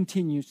done and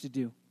continues to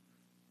do.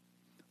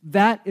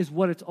 That is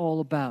what it's all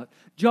about.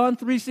 John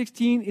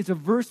 3:16 is a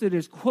verse that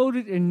is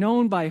quoted and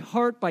known by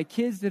heart by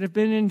kids that have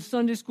been in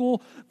Sunday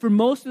school for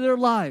most of their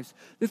lives.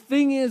 The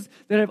thing is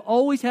that I've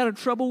always had a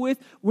trouble with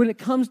when it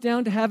comes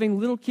down to having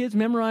little kids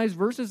memorize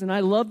verses, and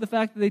I love the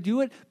fact that they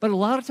do it, but a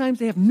lot of times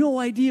they have no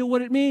idea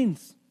what it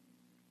means.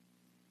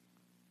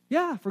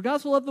 Yeah, for God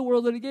so loved the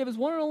world that He gave His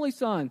one and only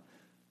Son,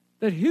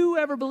 that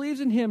whoever believes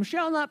in Him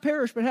shall not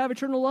perish but have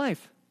eternal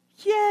life.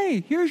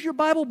 Yay, here's your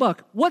Bible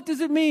book. What does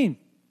it mean?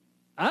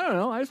 I don't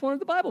know. I just wanted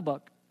the Bible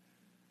book.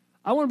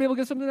 I want to be able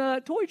to get something out of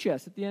that toy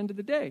chest at the end of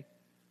the day.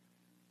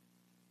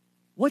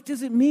 What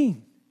does it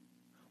mean?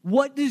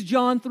 What does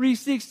John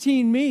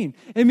 3:16 mean?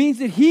 It means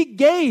that He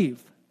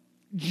gave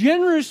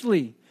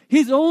generously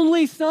His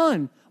only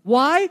Son.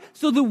 Why?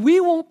 So that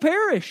we won't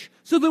perish.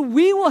 So that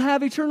we will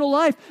have eternal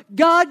life.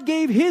 God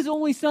gave His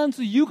only Son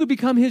so you could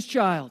become His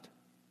child.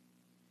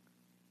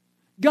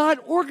 God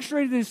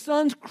orchestrated His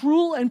Son's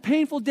cruel and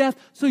painful death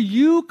so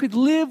you could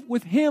live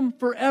with Him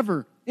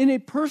forever in a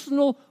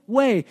personal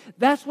way.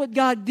 That's what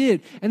God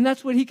did, and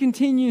that's what He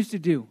continues to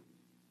do.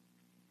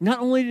 Not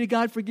only did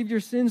God forgive your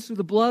sins through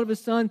the blood of His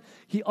Son,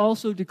 He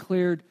also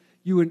declared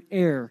you an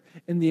heir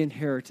in the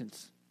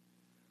inheritance.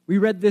 We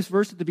read this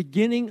verse at the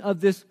beginning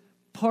of this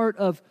part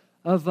of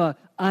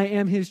I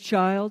am His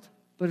child,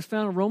 but it's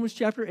found in Romans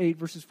chapter 8,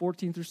 verses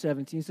 14 through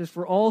 17. It says,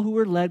 "For all who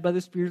are led by the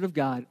Spirit of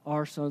God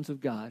are sons of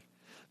God.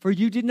 For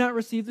you did not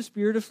receive the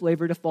spirit of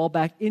slavery to fall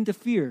back into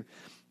fear,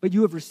 but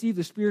you have received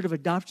the spirit of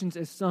adoptions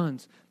as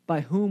sons,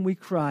 by whom we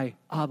cry,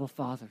 Abba,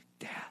 Father,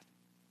 Dad."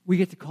 We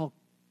get to call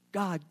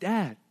God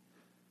Dad.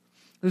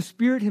 The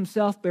Spirit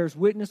Himself bears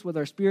witness with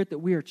our spirit that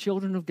we are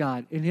children of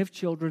God, and if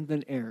children,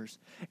 then heirs.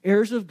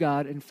 Heirs of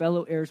God and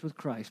fellow heirs with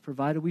Christ,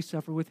 provided we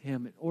suffer with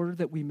Him, in order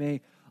that we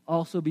may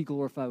also be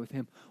glorified with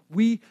Him.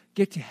 We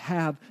get to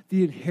have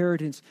the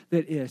inheritance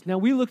that is. Now,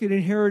 we look at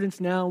inheritance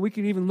now, and we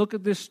can even look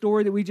at this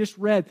story that we just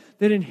read,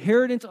 that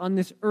inheritance on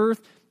this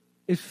earth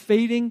is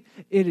fading,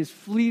 it is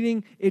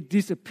fleeting, it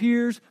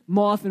disappears,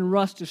 moth and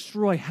rust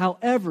destroy.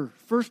 However,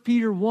 1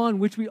 Peter 1,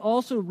 which we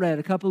also read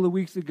a couple of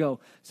weeks ago,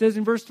 says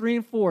in verse 3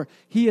 and 4,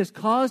 He has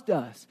caused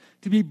us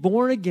to be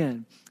born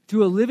again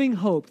to a living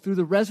hope through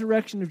the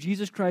resurrection of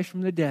Jesus Christ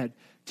from the dead,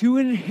 to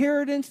an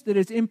inheritance that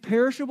is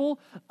imperishable,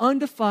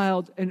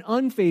 undefiled, and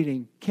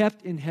unfading,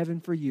 kept in heaven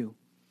for you.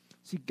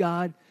 See,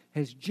 God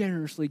has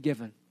generously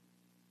given.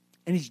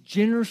 And He's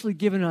generously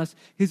given us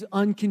His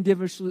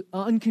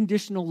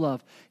unconditional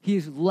love. He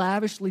has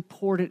lavishly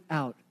poured it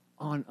out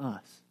on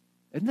us.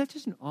 Isn't that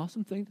just an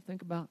awesome thing to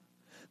think about?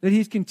 That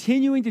He's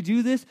continuing to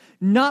do this,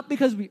 not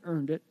because we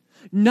earned it,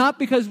 not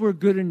because we're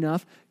good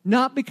enough,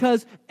 not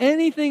because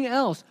anything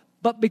else,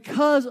 but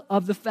because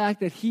of the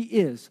fact that He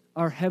is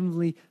our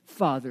Heavenly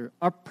Father,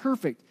 our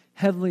perfect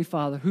Heavenly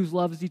Father, whose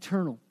love is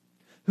eternal,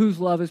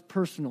 whose love is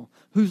personal,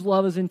 whose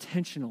love is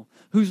intentional,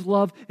 whose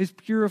love is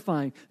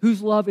purifying,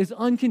 whose love is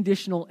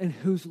unconditional, and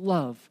whose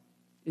love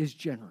is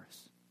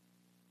generous.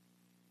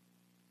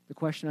 The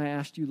question I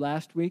asked you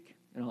last week,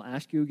 and I'll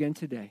ask you again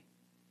today,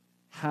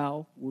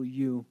 how will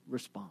you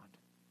respond?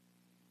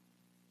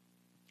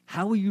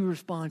 How will you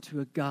respond to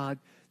a God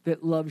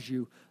that loves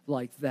you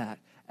like that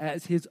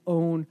as his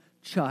own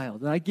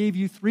child. And I gave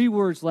you 3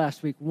 words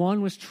last week.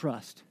 One was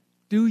trust.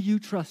 Do you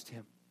trust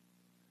him?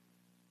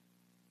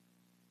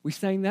 We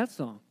sang that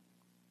song.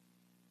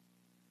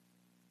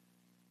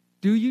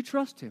 Do you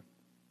trust him?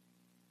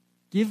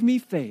 Give me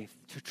faith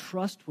to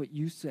trust what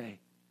you say,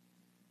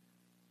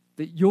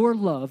 that your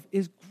love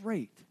is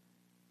great.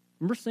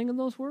 Remember singing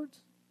those words?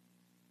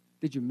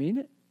 Did you mean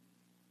it?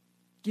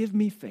 Give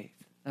me faith.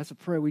 That's a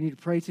prayer we need to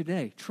pray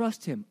today.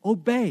 Trust him.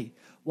 Obey.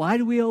 Why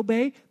do we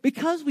obey?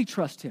 Because we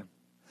trust him.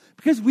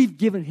 Because we've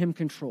given him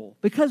control.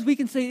 Because we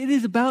can say, it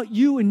is about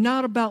you and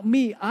not about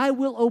me. I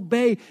will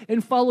obey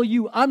and follow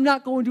you. I'm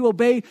not going to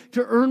obey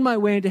to earn my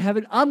way into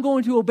heaven. I'm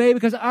going to obey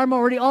because I'm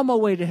already on my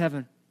way to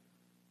heaven.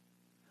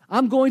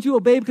 I'm going to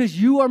obey because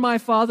you are my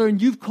Father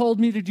and you've called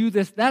me to do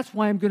this. That's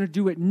why I'm going to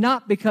do it,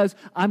 not because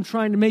I'm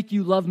trying to make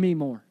you love me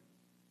more.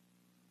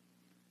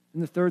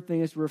 And the third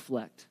thing is to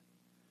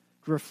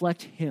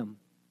reflect him,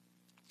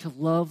 to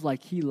love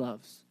like he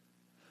loves,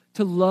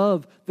 to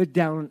love the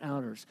down and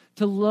outers,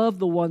 to love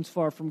the ones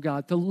far from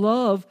God, to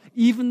love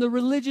even the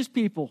religious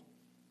people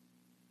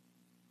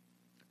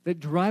that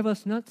drive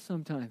us nuts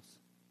sometimes.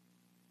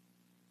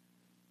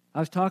 I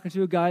was talking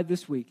to a guy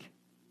this week,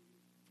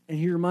 and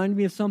he reminded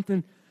me of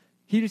something.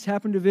 He just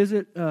happened to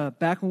visit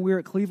back when we were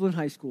at Cleveland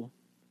High School.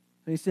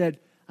 And he said,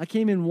 I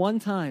came in one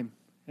time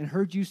and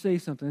heard you say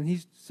something. And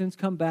he's since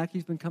come back.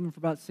 He's been coming for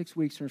about 6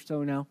 weeks or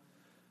so now.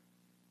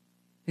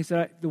 He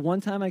said, the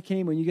one time I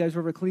came when you guys were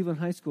over at Cleveland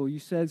High School, you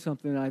said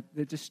something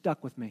that just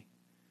stuck with me.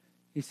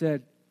 He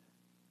said,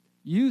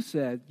 you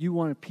said you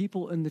wanted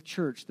people in the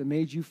church that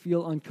made you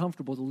feel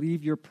uncomfortable to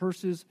leave your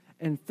purses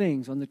and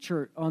things on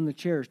the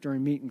chairs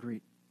during meet and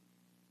greet.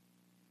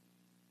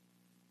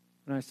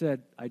 And I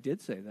said, I did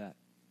say that.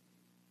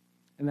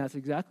 And that's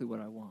exactly what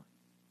I want.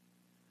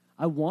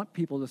 I want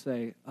people to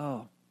say,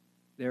 oh,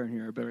 they're in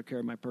here. I better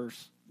carry my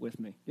purse with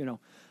me.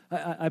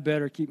 I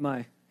better keep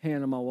my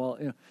hand on my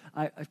wallet.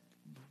 I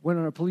went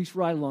on a police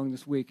ride-along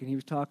this week, and he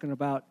was talking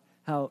about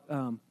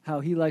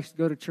how he likes to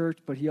go to church,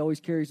 but he always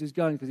carries his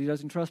gun because he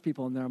doesn't trust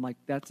people in there. I'm like,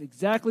 that's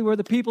exactly where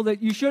the people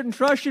that you shouldn't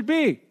trust should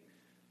be.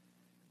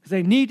 Because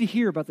they need to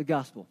hear about the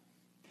gospel.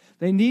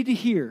 They need to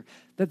hear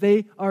that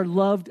they are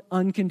loved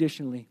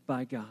unconditionally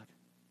by God.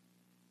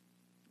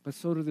 But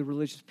so do the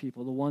religious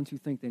people, the ones who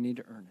think they need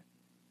to earn it.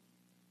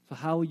 So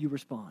how will you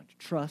respond?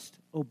 Trust,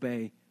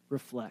 obey,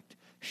 reflect.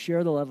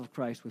 Share the love of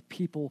Christ with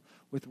people,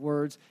 with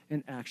words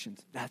and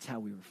actions. That's how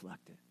we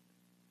reflect it.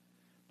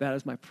 That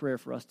is my prayer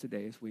for us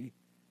today as we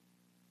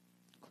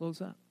close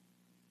up.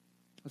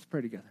 Let's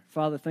pray together.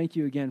 Father, thank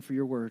you again for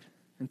your word.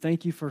 And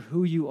thank you for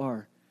who you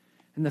are.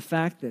 And the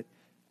fact that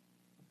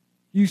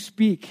you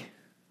speak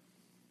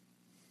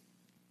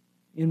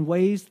in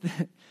ways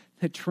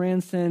that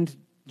transcend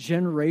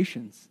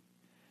generations.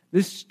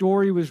 This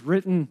story was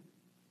written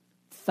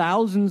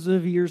thousands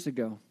of years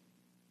ago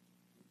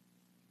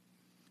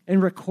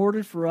and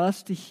recorded for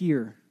us to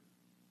hear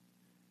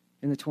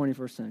in the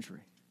 21st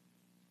century.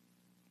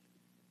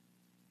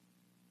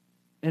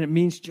 And it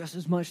means just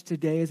as much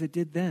today as it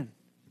did then.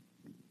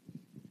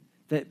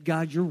 That,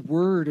 God, your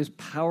word is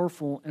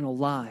powerful and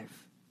alive.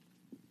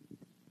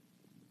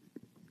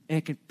 And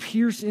it can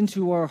pierce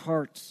into our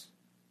hearts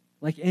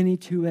like any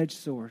two-edged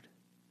sword.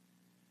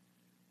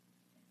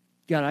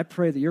 God, I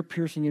pray that you're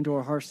piercing into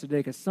our hearts today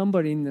because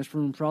somebody in this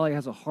room probably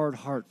has a hard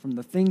heart from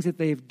the things that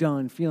they've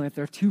done, feeling like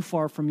they're too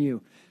far from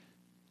you.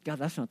 God,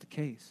 that's not the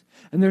case.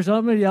 And there's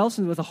somebody else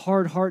with a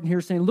hard heart in here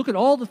saying, look at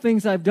all the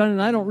things I've done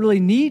and I don't really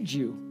need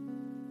you.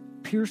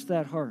 Pierce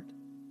that heart.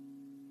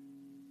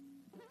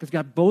 Because,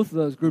 God, both of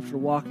those groups are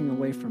walking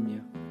away from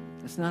you.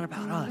 It's not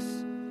about us.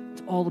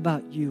 It's all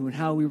about you and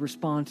how we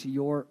respond to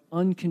your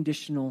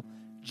unconditional,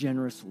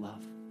 generous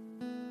love.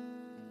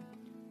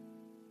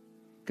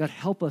 God,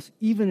 help us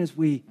even as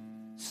we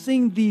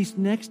sing these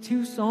next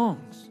 2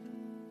 songs.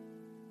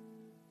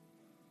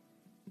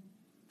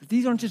 That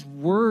these aren't just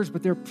words,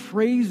 but they're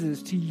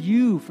praises to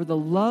you for the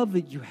love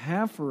that you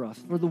have for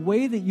us, for the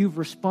way that you've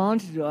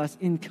responded to us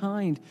in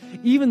kind,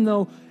 even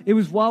though it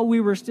was while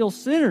we were still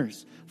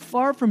sinners,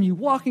 far from you,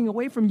 walking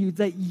away from you,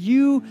 that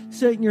you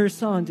sent your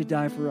Son to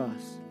die for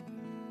us.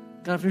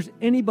 God, if there's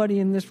anybody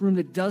in this room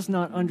that does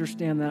not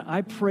understand that,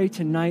 I pray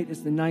tonight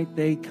is the night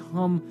they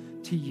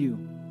come to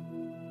you.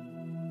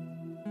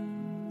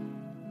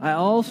 I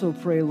also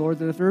pray, Lord,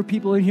 that if there are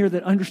people in here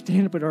that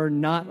understand it but are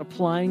not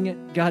applying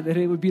it, God, that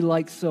it would be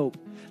like soap,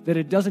 that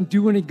it doesn't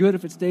do any good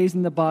if it stays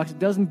in the box. It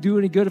doesn't do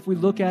any good if we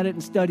look at it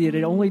and study it.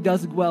 It only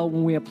does well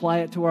when we apply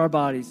it to our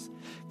bodies.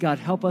 God,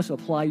 help us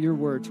apply your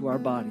word to our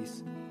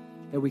bodies,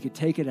 that we could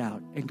take it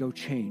out and go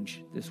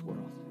change this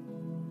world.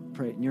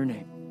 Pray it in your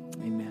name.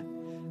 Amen.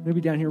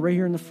 Maybe down here, right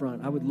here in the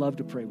front, I would love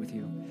to pray with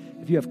you.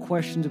 If you have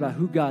questions about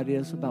who God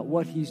is, about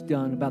what he's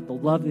done, about the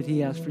love that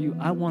he has for you,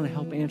 I want to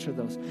help answer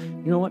those.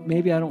 You know what?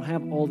 Maybe I don't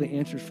have all the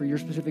answers for your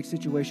specific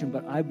situation,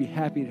 but I'd be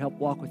happy to help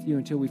walk with you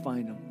until we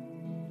find them.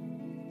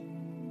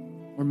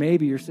 Or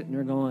maybe you're sitting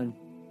there going,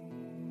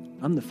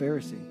 I'm the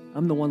Pharisee.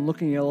 I'm the one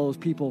looking at all those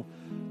people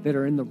that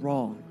are in the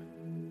wrong.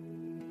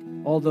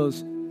 All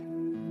those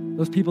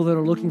Those people that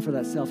are looking for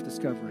that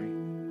self-discovery,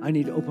 I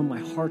need to open my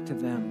heart to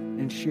them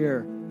and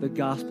share the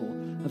gospel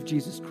of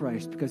Jesus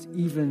Christ, because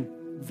even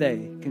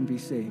they can be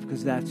saved,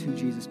 because that's who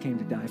Jesus came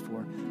to die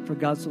for. For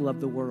God so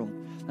loved the world.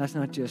 That's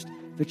not just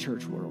the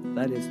church world.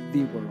 That is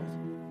the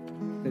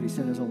world, that he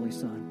sent his only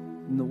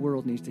son. And the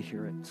world needs to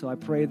hear it. So I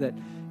pray that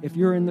if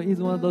you're in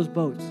either one of those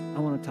boats, I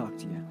want to talk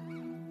to you.